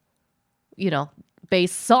musical,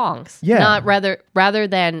 based songs. Yeah. Not rather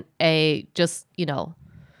than a just,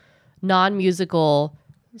 non-musical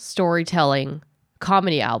storytelling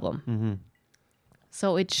comedy album.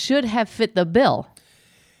 So it should have fit the bill.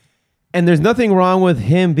 And there's nothing wrong with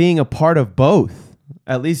him being a part of both.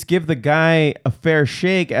 At least give the guy a fair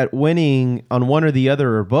shake at winning on one or the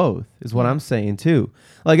other or both, is what I'm saying too.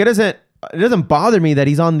 Like, it doesn't bother me that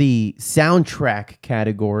he's on the soundtrack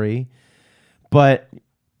category, but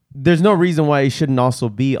there's no reason why he shouldn't also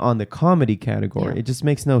be on the comedy category. Yeah. It just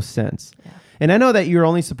makes no sense. Yeah. And I know that you're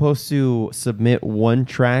only supposed to submit one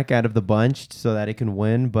track out of the bunch so that it can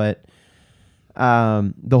win, but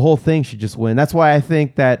the whole thing should just win. That's why I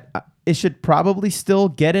think that it should probably still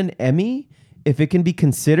get an Emmy if it can be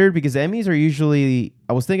considered, because Emmys are usually,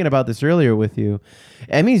 I was thinking about this earlier with you,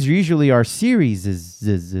 Emmys usually are series,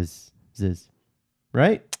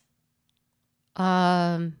 right?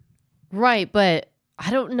 Right, but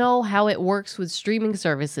I don't know how it works with streaming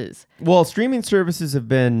services. Well, streaming services have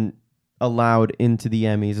been allowed into the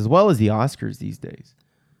Emmys as well as the Oscars these days.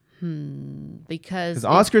 Because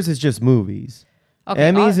Oscars is just movies.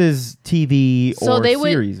 Okay, Emmys is TV or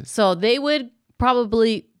series. So they would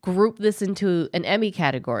probably group this into an Emmy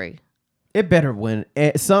category. It better win.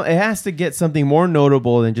 It has to get something more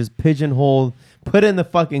notable than just pigeonhole, put in the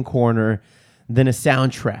fucking corner, than a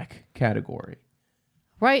soundtrack category.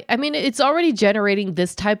 Right? I mean, it's already generating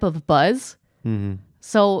this type of buzz.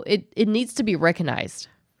 So it needs to be recognized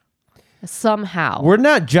somehow. We're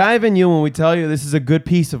not jiving you when we tell you this is a good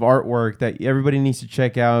piece of artwork that everybody needs to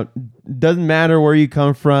check out. Doesn't matter where you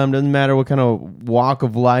come from. Doesn't matter what kind of walk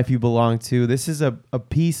of life you belong to. This is a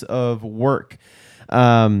piece of work.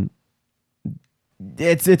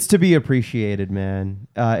 It's to be appreciated, man.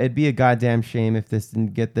 It'd be a goddamn shame if this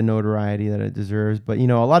didn't get the notoriety that it deserves. But, a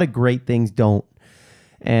lot of great things don't.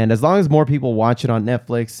 And as long as more people watch it on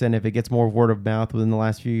Netflix, and if it gets more word of mouth within the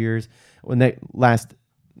last few years,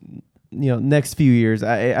 next few years,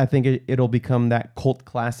 I think it'll become that cult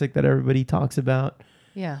classic that everybody talks about.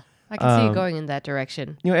 Yeah. I can see it going in that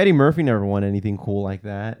direction. Eddie Murphy never won anything cool like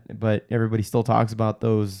that, but everybody still talks about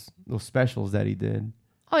those specials that he did.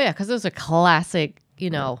 Oh, yeah, because those are classic,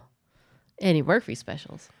 Eddie Murphy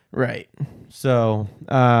specials. Right. So,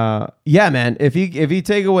 yeah, man, if you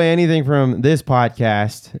take away anything from this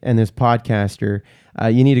podcast and this podcaster,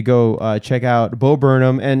 you need to go check out Bo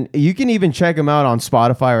Burnham, and you can even check him out on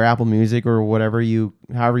Spotify or Apple Music or however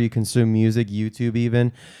you consume music, YouTube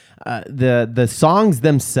even. The songs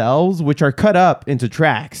themselves, which are cut up into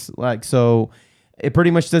tracks, so it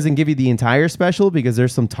pretty much doesn't give you the entire special because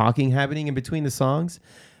there's some talking happening in between the songs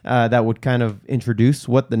that would kind of introduce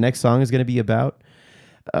what the next song is going to be about.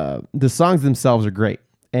 The songs themselves are great,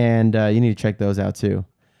 and you need to check those out too.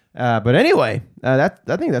 But anyway, I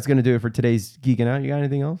think that's going to do it for today's Geeking Out. You got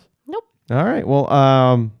anything else? Nope. All right.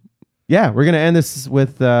 Well, yeah, we're going to end this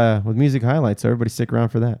with music highlights. So everybody stick around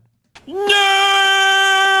for that.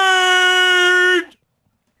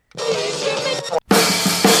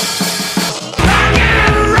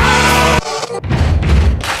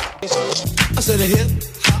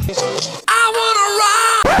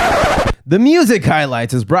 The music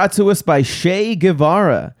highlights is brought to us by Che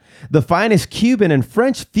Guevara, the finest Cuban and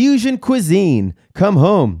French fusion cuisine. Come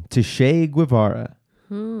home to Che Guevara.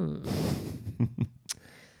 Sounds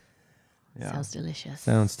delicious.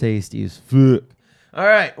 Sounds tasty as fuck. All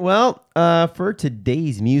right. Well, for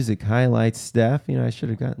today's music highlights, Steph, I should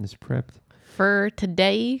have gotten this prepped. For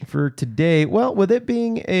today, well, with it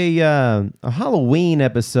being a Halloween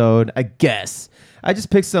episode, I guess I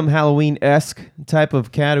just picked some Halloween-esque type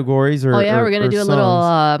of categories. We're going to do a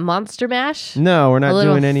little Monster Mash? No, we're not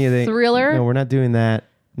doing any of that. Thriller? No, we're not doing that.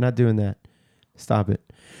 I'm not doing that. Stop it.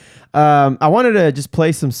 I wanted to just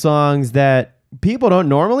play some songs that people don't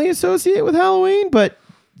normally associate with Halloween, but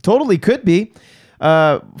totally could be.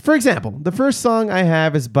 For example, the first song I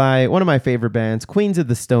have is by one of my favorite bands, Queens of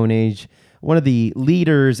the Stone Age, one of the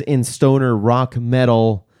leaders in stoner rock,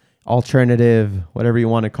 metal, alternative, whatever you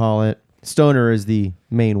want to call it. Stoner is the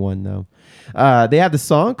main one, though. They have the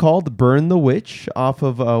song called Burn the Witch off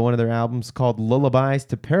of one of their albums called Lullabies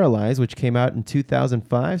to Paralyze, which came out in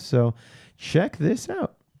 2005. So check this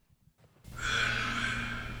out.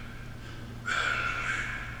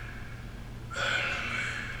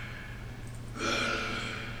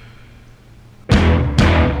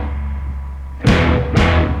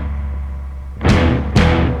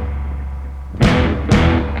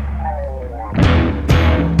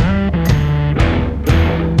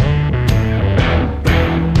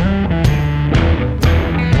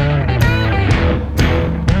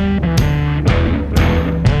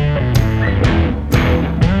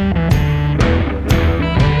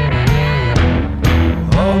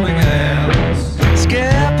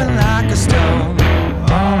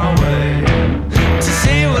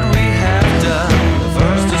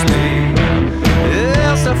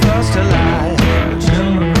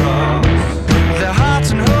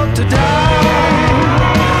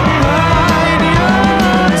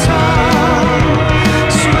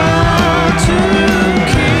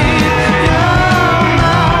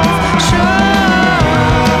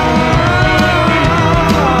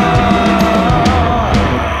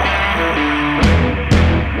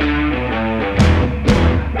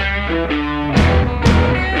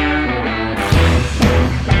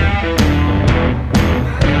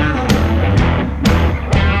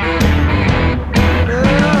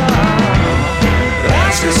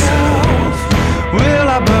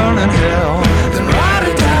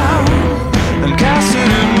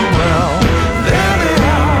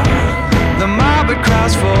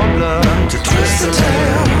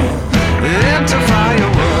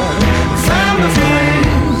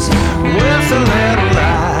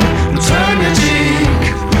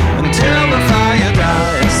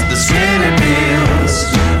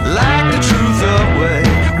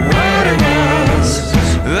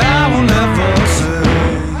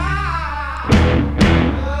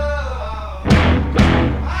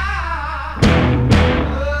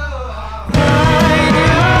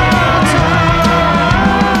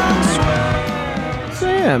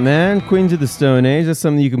 Man, Queens of the Stone Age. That's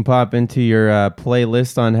something you can pop into your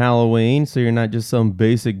playlist on Halloween, so you're not just some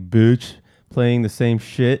basic bitch playing the same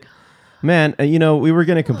shit. Man, we were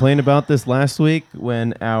going to complain about this last week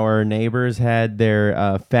when our neighbors had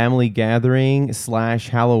their family gathering /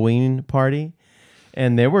 Halloween party,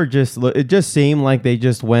 and it just seemed like they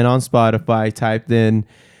just went on Spotify, typed in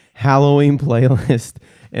Halloween playlist,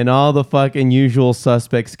 and all the fucking usual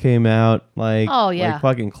suspects came out like like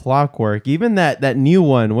fucking clockwork. Even that new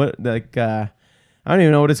one, I don't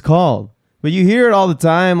even know what it's called, but you hear it all the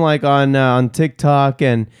time, like on TikTok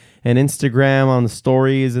and Instagram, on the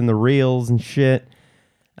stories and the reels and shit.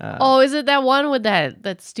 Is it that one with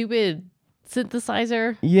that stupid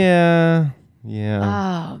synthesizer? Yeah. Oh,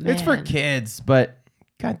 man. It's for kids, but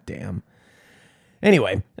goddamn.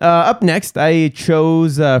 Anyway, up next, I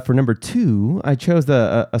chose for number 2. I chose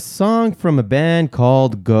a song from a band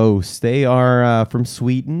called Ghost. They are from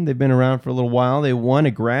Sweden. They've been around for a little while. They won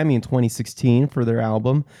a Grammy in 2016 for their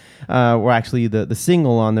album, or actually the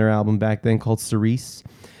single on their album back then called Cerise.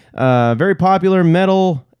 Very popular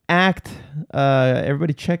metal act.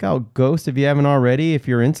 Everybody check out Ghost if you haven't already, if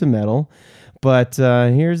you're into metal. But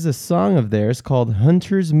here's a song of theirs called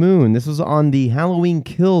Hunter's Moon. This was on the Halloween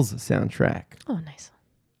Kills soundtrack. Oh, nice.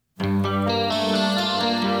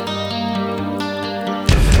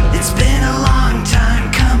 It's been a long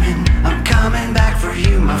time coming. I'm coming back for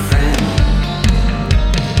you, my friend.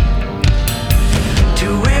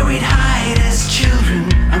 To where we'd hide as children.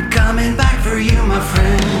 I'm coming back for you, my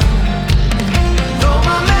friend. Though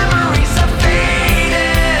my memories are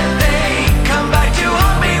faded, they come back to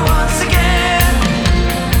haunt me once again.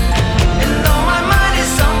 And though my mind is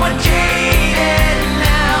somewhat jaded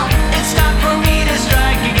now, it's time for me to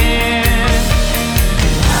strike again.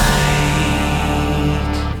 Tonight,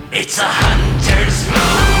 it's a hunter's moon.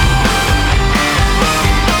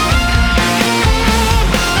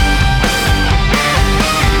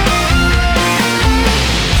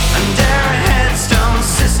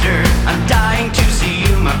 I'm dying to see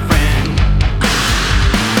you, my friend.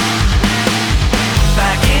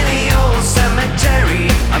 Back in the old cemetery,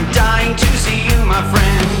 I'm dying to see you, my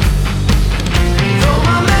friend. Though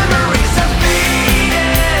my memories are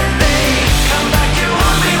faded, they come back to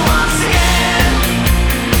haunt me once again.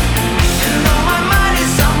 And though my mind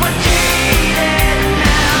is somewhat jaded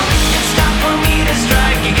now, it's time for me to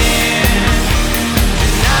strike again.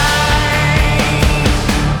 Tonight,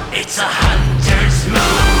 it's a hunter's moon.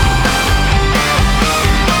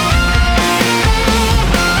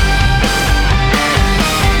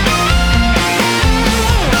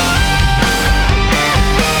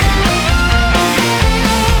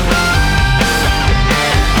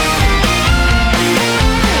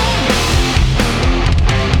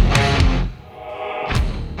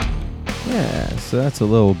 So that's a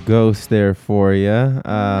little Ghost there for you.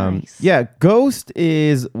 Nice. Yeah, Ghost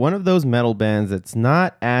is one of those metal bands that's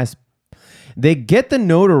not as... They get the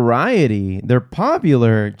notoriety. They're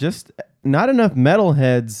popular. Just not enough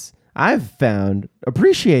metalheads, I've found,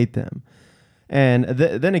 appreciate them. And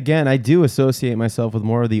then again, I do associate myself with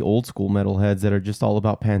more of the old school metalheads that are just all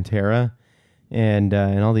about Pantera and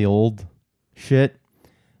all the old shit.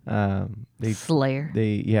 Slayer.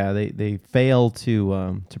 They fail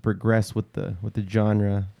to progress with the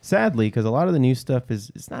genre, sadly, because a lot of the new stuff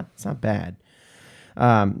it's not bad.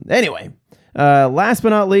 Anyway, last but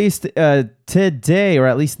not least, today, or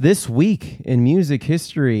at least this week in music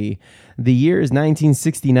history, the year is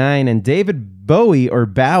 1969, and David Bowie, or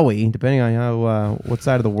Bowie, depending on how what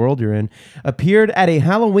side of the world you're in, appeared at a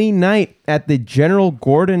Halloween night at the General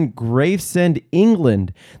Gordon Gravesend,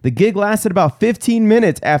 England. The gig lasted about 15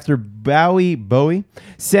 minutes after Bowie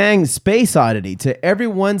sang Space Oddity to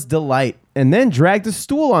everyone's delight, and then dragged a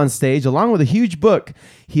stool on stage along with a huge book.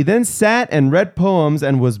 He then sat and read poems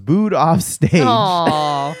and was booed off stage.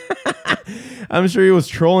 Aww. I'm sure he was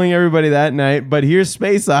trolling everybody that night, but here's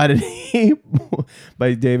Space Oddity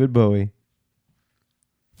by David Bowie.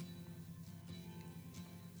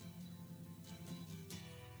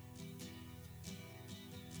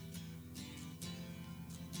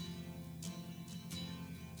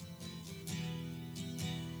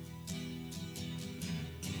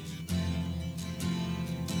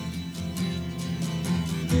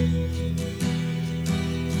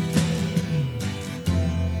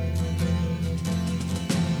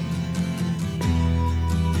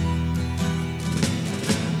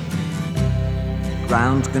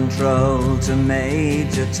 Ground control to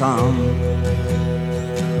Major Tom.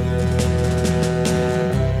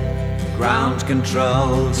 Ground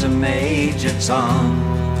control to Major Tom.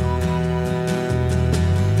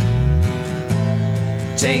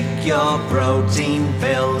 Take your protein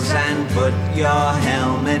pills and put your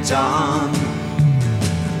helmet on.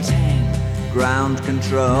 10. Ground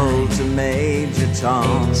control 9, to Major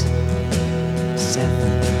Tom. 8,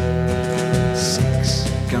 7, 6.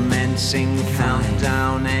 Commencing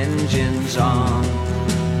countdown, engines on.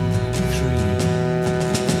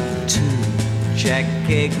 3, 2. Check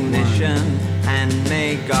ignition 1, and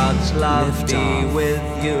may God's love be with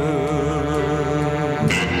you.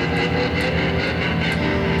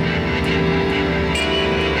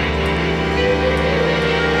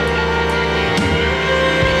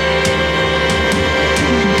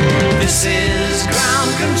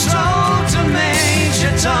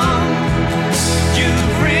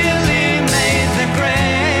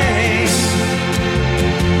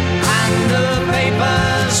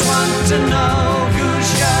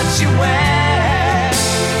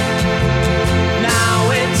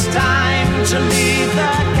 to leave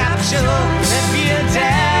the capsule if you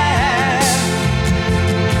dare.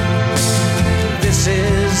 This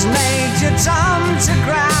is Major Tom to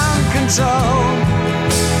ground control.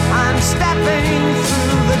 I'm stepping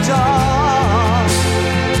through the door,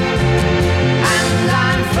 and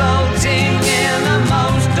I'm floating in a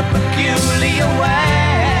most peculiar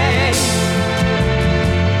way,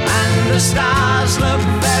 and the stars look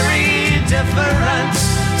very different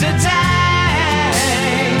today.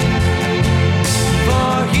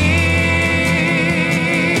 For here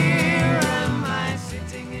am I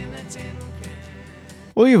sitting in a tin can.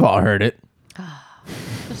 Well, you've all heard it.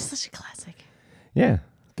 It's such a classic. Yeah.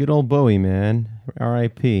 Good old Bowie, man.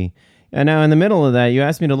 R.I.P. And now in the middle of that, you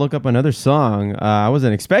asked me to look up another song. I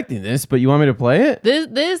wasn't expecting this, but you want me to play it?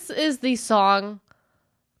 This is the song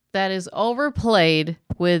that is overplayed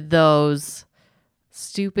with those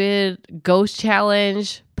stupid Ghost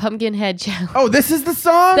Challenge, Pumpkinhead Challenge. Oh, this is the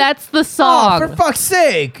song? That's the song. Oh, for fuck's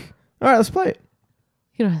sake. All right, let's play it.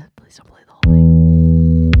 You don't have, please don't play the whole thing.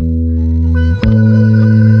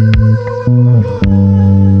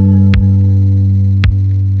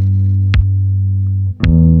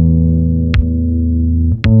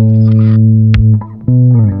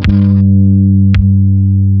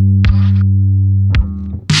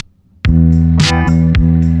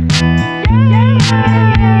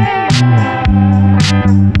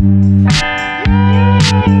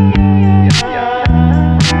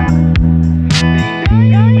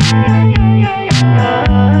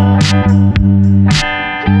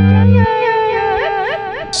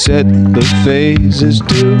 Set the phases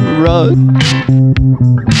to run.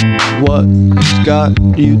 What's got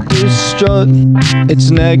you distraught? It's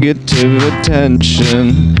negative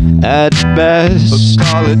attention at best. But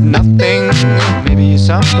call it nothing. Maybe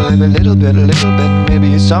something, a little bit,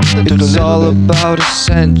 maybe something to it's all about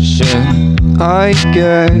ascension, I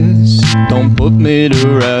guess. Don't put me to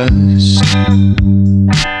rest.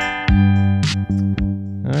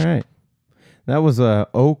 All right. That was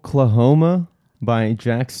Oklahoma by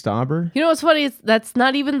Jack Stauber. You know what's funny? That's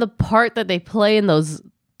not even the part that they play in those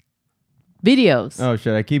videos. Oh,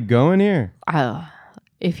 should I keep going here?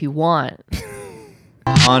 If you want.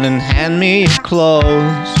 On and hand me your clothes.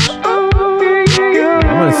 I'm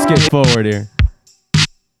going to skip forward here.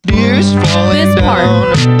 Beers falling This part. down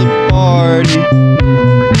at the party.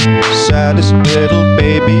 Saddest little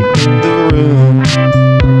baby in the room.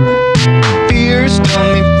 Fears,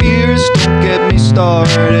 tell me fears, don't get me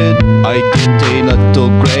started. I get a little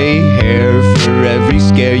gray hair for every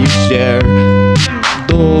scare you share.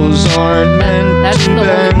 Those aren't meant That's to the only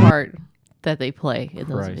bend. part that they play in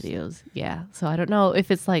those Christ. videos. Yeah. So I don't know if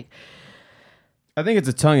it's like I think it's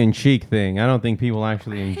a tongue-in-cheek thing. I don't think people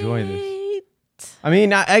actually enjoy this. I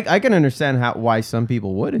mean, I can understand why some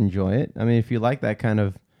people would enjoy it. I mean, if you like that kind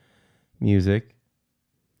of music,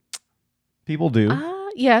 people do.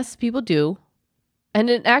 Yes, people do. And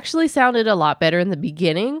it actually sounded a lot better in the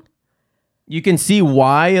beginning. You can see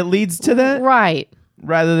why it leads to that, Right.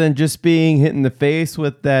 rather than just being hit in the face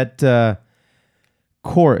with that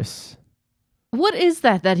chorus. What is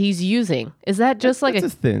that he's using? Is that just like That's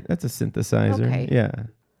a synthesizer. Okay. Yeah,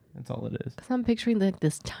 that's all it is. Cause I'm picturing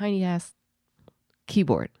this tiny ass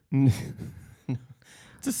keyboard. It's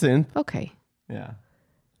a synth. Okay. Yeah.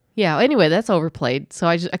 Yeah. Anyway, that's overplayed. So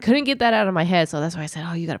I couldn't get that out of my head. So that's why I said,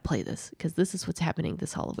 oh, you got to play this because this is what's happening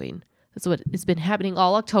this Halloween. That's what it's been happening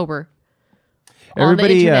all October. on the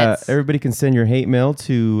internets. Everybody can send your hate mail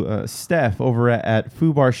to Steph over at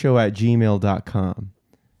foobarshow@gmail.com.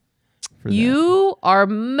 You are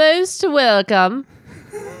most welcome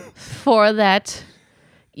for that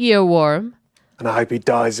earworm. And I hope he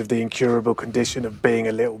dies of the incurable condition of being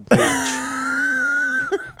a little bitch.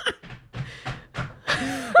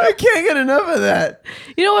 I can't get enough of that.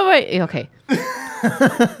 You know what? Okay.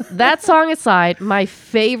 That song aside, my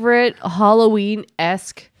favorite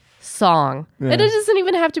Halloween-esque song, and it doesn't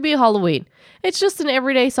even have to be Halloween. It's just an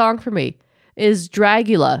everyday song for me, is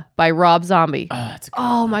Dragula by Rob Zombie.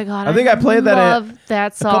 Oh my God. I think I played that love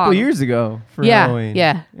that a song. couple years ago for Yeah, Halloween.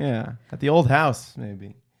 yeah. Yeah. At the old house,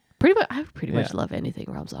 maybe. I pretty much Yeah. love anything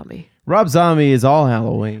Rob Zombie. Rob Zombie is all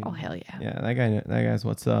Halloween. Oh, hell yeah. Yeah, that guy's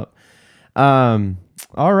what's up.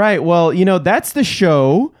 All right. Well, that's the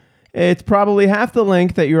show. It's probably half the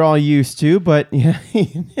length that you're all used to, but yeah,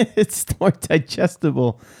 it's more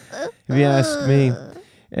digestible, if you ask me.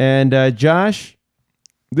 And Josh,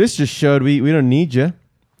 this just showed we don't need you.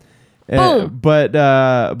 Boom. But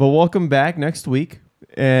welcome back next week.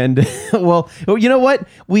 And well, you know what?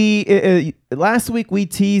 We last week we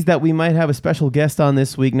teased that we might have a special guest on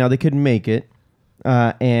this week. Now they couldn't make it.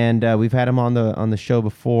 and we've had him on the show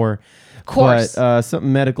before. Of course. But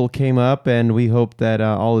something medical came up, and we hope that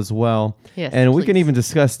all is well. Yes, and we can please. even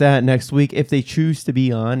discuss that next week if they choose to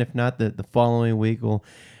be on. If not, the following week we'll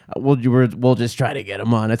just try to get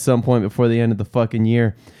him on at some point before the end of the fucking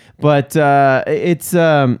year. But it's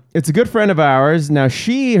a good friend of ours. Now,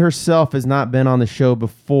 she herself has not been on the show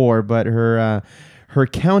before, but her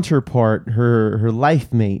counterpart, her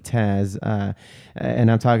life mate has,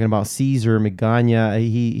 and I'm talking about Caesar Magana.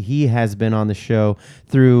 He has been on the show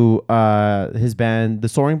through his band, the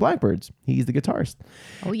Soaring Blackbirds. He's the guitarist.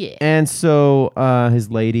 Oh, yeah. And so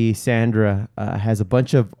his lady, Sandra, has a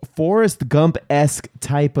bunch of Forrest Gump-esque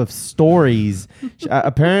type of stories.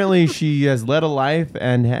 Apparently, she has led a life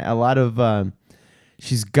and a lot of...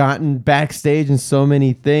 she's gotten backstage in so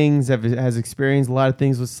many things, has experienced a lot of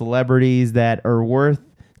things with celebrities that are worth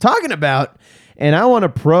talking about. And I want to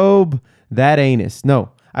probe that anus. No,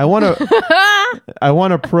 I want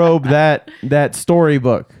to probe that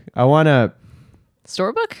storybook. I want to...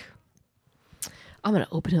 Storybook? I'm going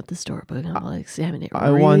to open up the storybook. I'm going to examine it.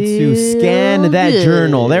 I want to scan that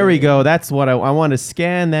journal. There we go. That's what I want to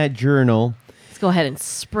scan that journal. Let's go ahead and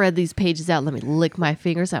spread these pages out. Let me lick my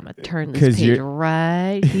fingers. I'm going to turn this page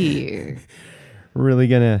right here. Really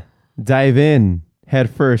going to dive in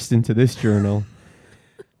head first into this journal.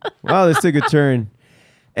 Wow, this took a turn.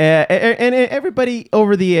 And everybody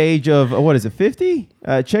over the age of, what is it, 50?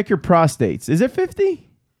 Check your prostates. Is it 50?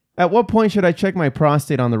 At what point should I check my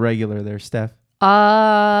prostate on the regular there, Steph?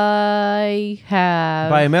 I have...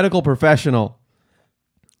 By a medical professional.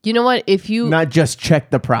 You know what? If you... Not just check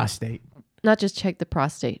the prostate. Not just check the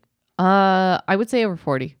prostate. I would say over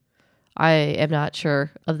 40. I am not sure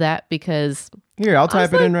of that because... Here, I'll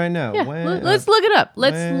type it in right now. Yeah, let's look it up.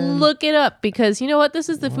 Let's look it up because you know what? This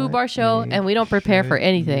is the FUBAR show and we don't prepare for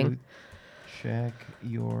anything. Check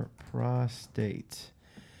your prostate.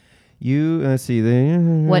 Let's see.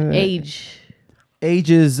 What age?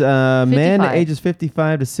 Ages, men ages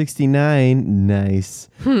 55 to 69. Nice.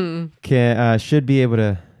 Should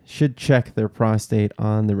check their prostate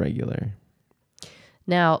on the regular.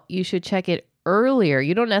 Now, you should check it earlier.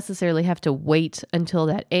 You don't necessarily have to wait until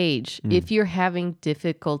that age. If you're having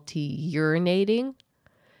difficulty urinating,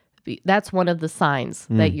 that's one of the signs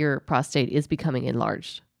that your prostate is becoming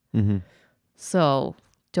enlarged. Mm-hmm. So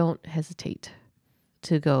don't hesitate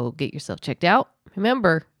to go get yourself checked out.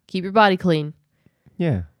 Remember, keep your body clean.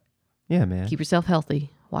 Yeah. Yeah, man. Keep yourself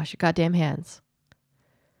healthy. Wash your goddamn hands.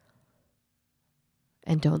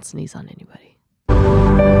 And don't sneeze on anybody.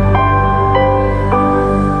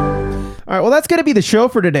 All right, well, that's going to be the show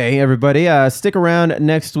for today, everybody. Stick around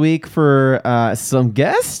next week for some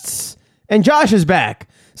guests. And Josh is back.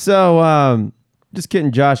 So, just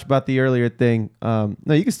kidding, Josh, about the earlier thing. No,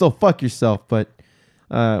 you can still fuck yourself, but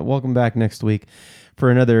welcome back next week for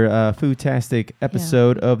another foodtastic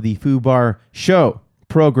episode of the FUBAR Show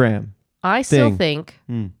program. I still think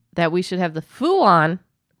that we should have the Foo on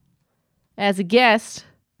as a guest.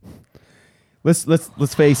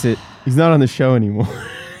 Let's face it. He's not on the show anymore.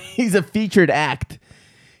 He's a featured act.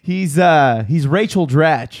 He's Rachel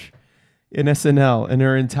Dratch in SNL, and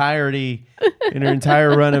her entire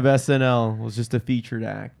run of SNL was just a featured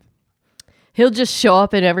act. He'll just show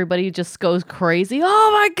up and everybody just goes crazy.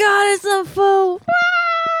 Oh my God, it's a Foo!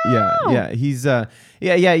 Yeah. He's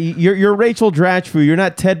You're Rachel Dratch Foo. You're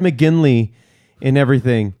not Ted McGinley in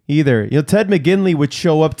everything either. Ted McGinley would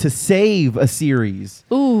show up to save a series.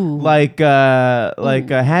 Ooh. Like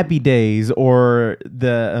Happy Days or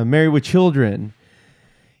the Married with Children.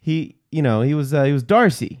 He was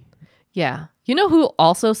Darcy. Yeah. You know who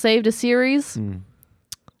also saved a series?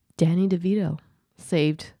 Danny DeVito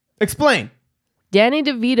saved. Explain. Danny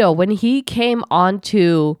DeVito, when he came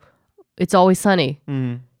onto It's Always Sunny,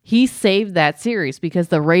 he saved that series because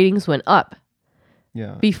the ratings went up.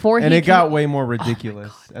 Yeah. And it got way more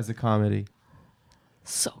ridiculous as a comedy.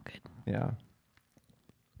 So good. Yeah.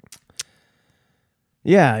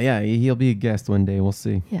 Yeah, he'll be a guest one day. We'll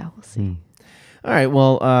see. Yeah, we'll see. All right,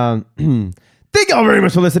 well, thank y'all very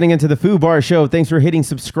much for listening into the FUBAR Show. Thanks for hitting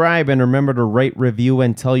subscribe, and remember to rate, review,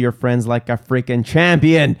 and tell your friends like a freaking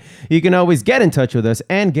champion. You can always get in touch with us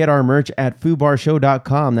and get our merch at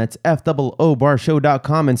FUBARShow.com. That's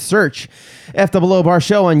FOOBARShow.com, and search FOO Bar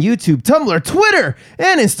Show on YouTube, Tumblr, Twitter,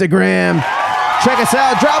 and Instagram. Check us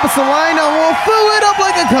out. Drop us a line, and we'll foo it up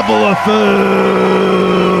like a couple of foos.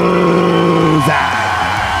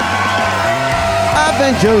 I've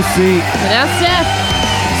been Josie. And now Steph.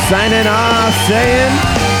 Signing off, saying,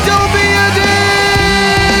 don't be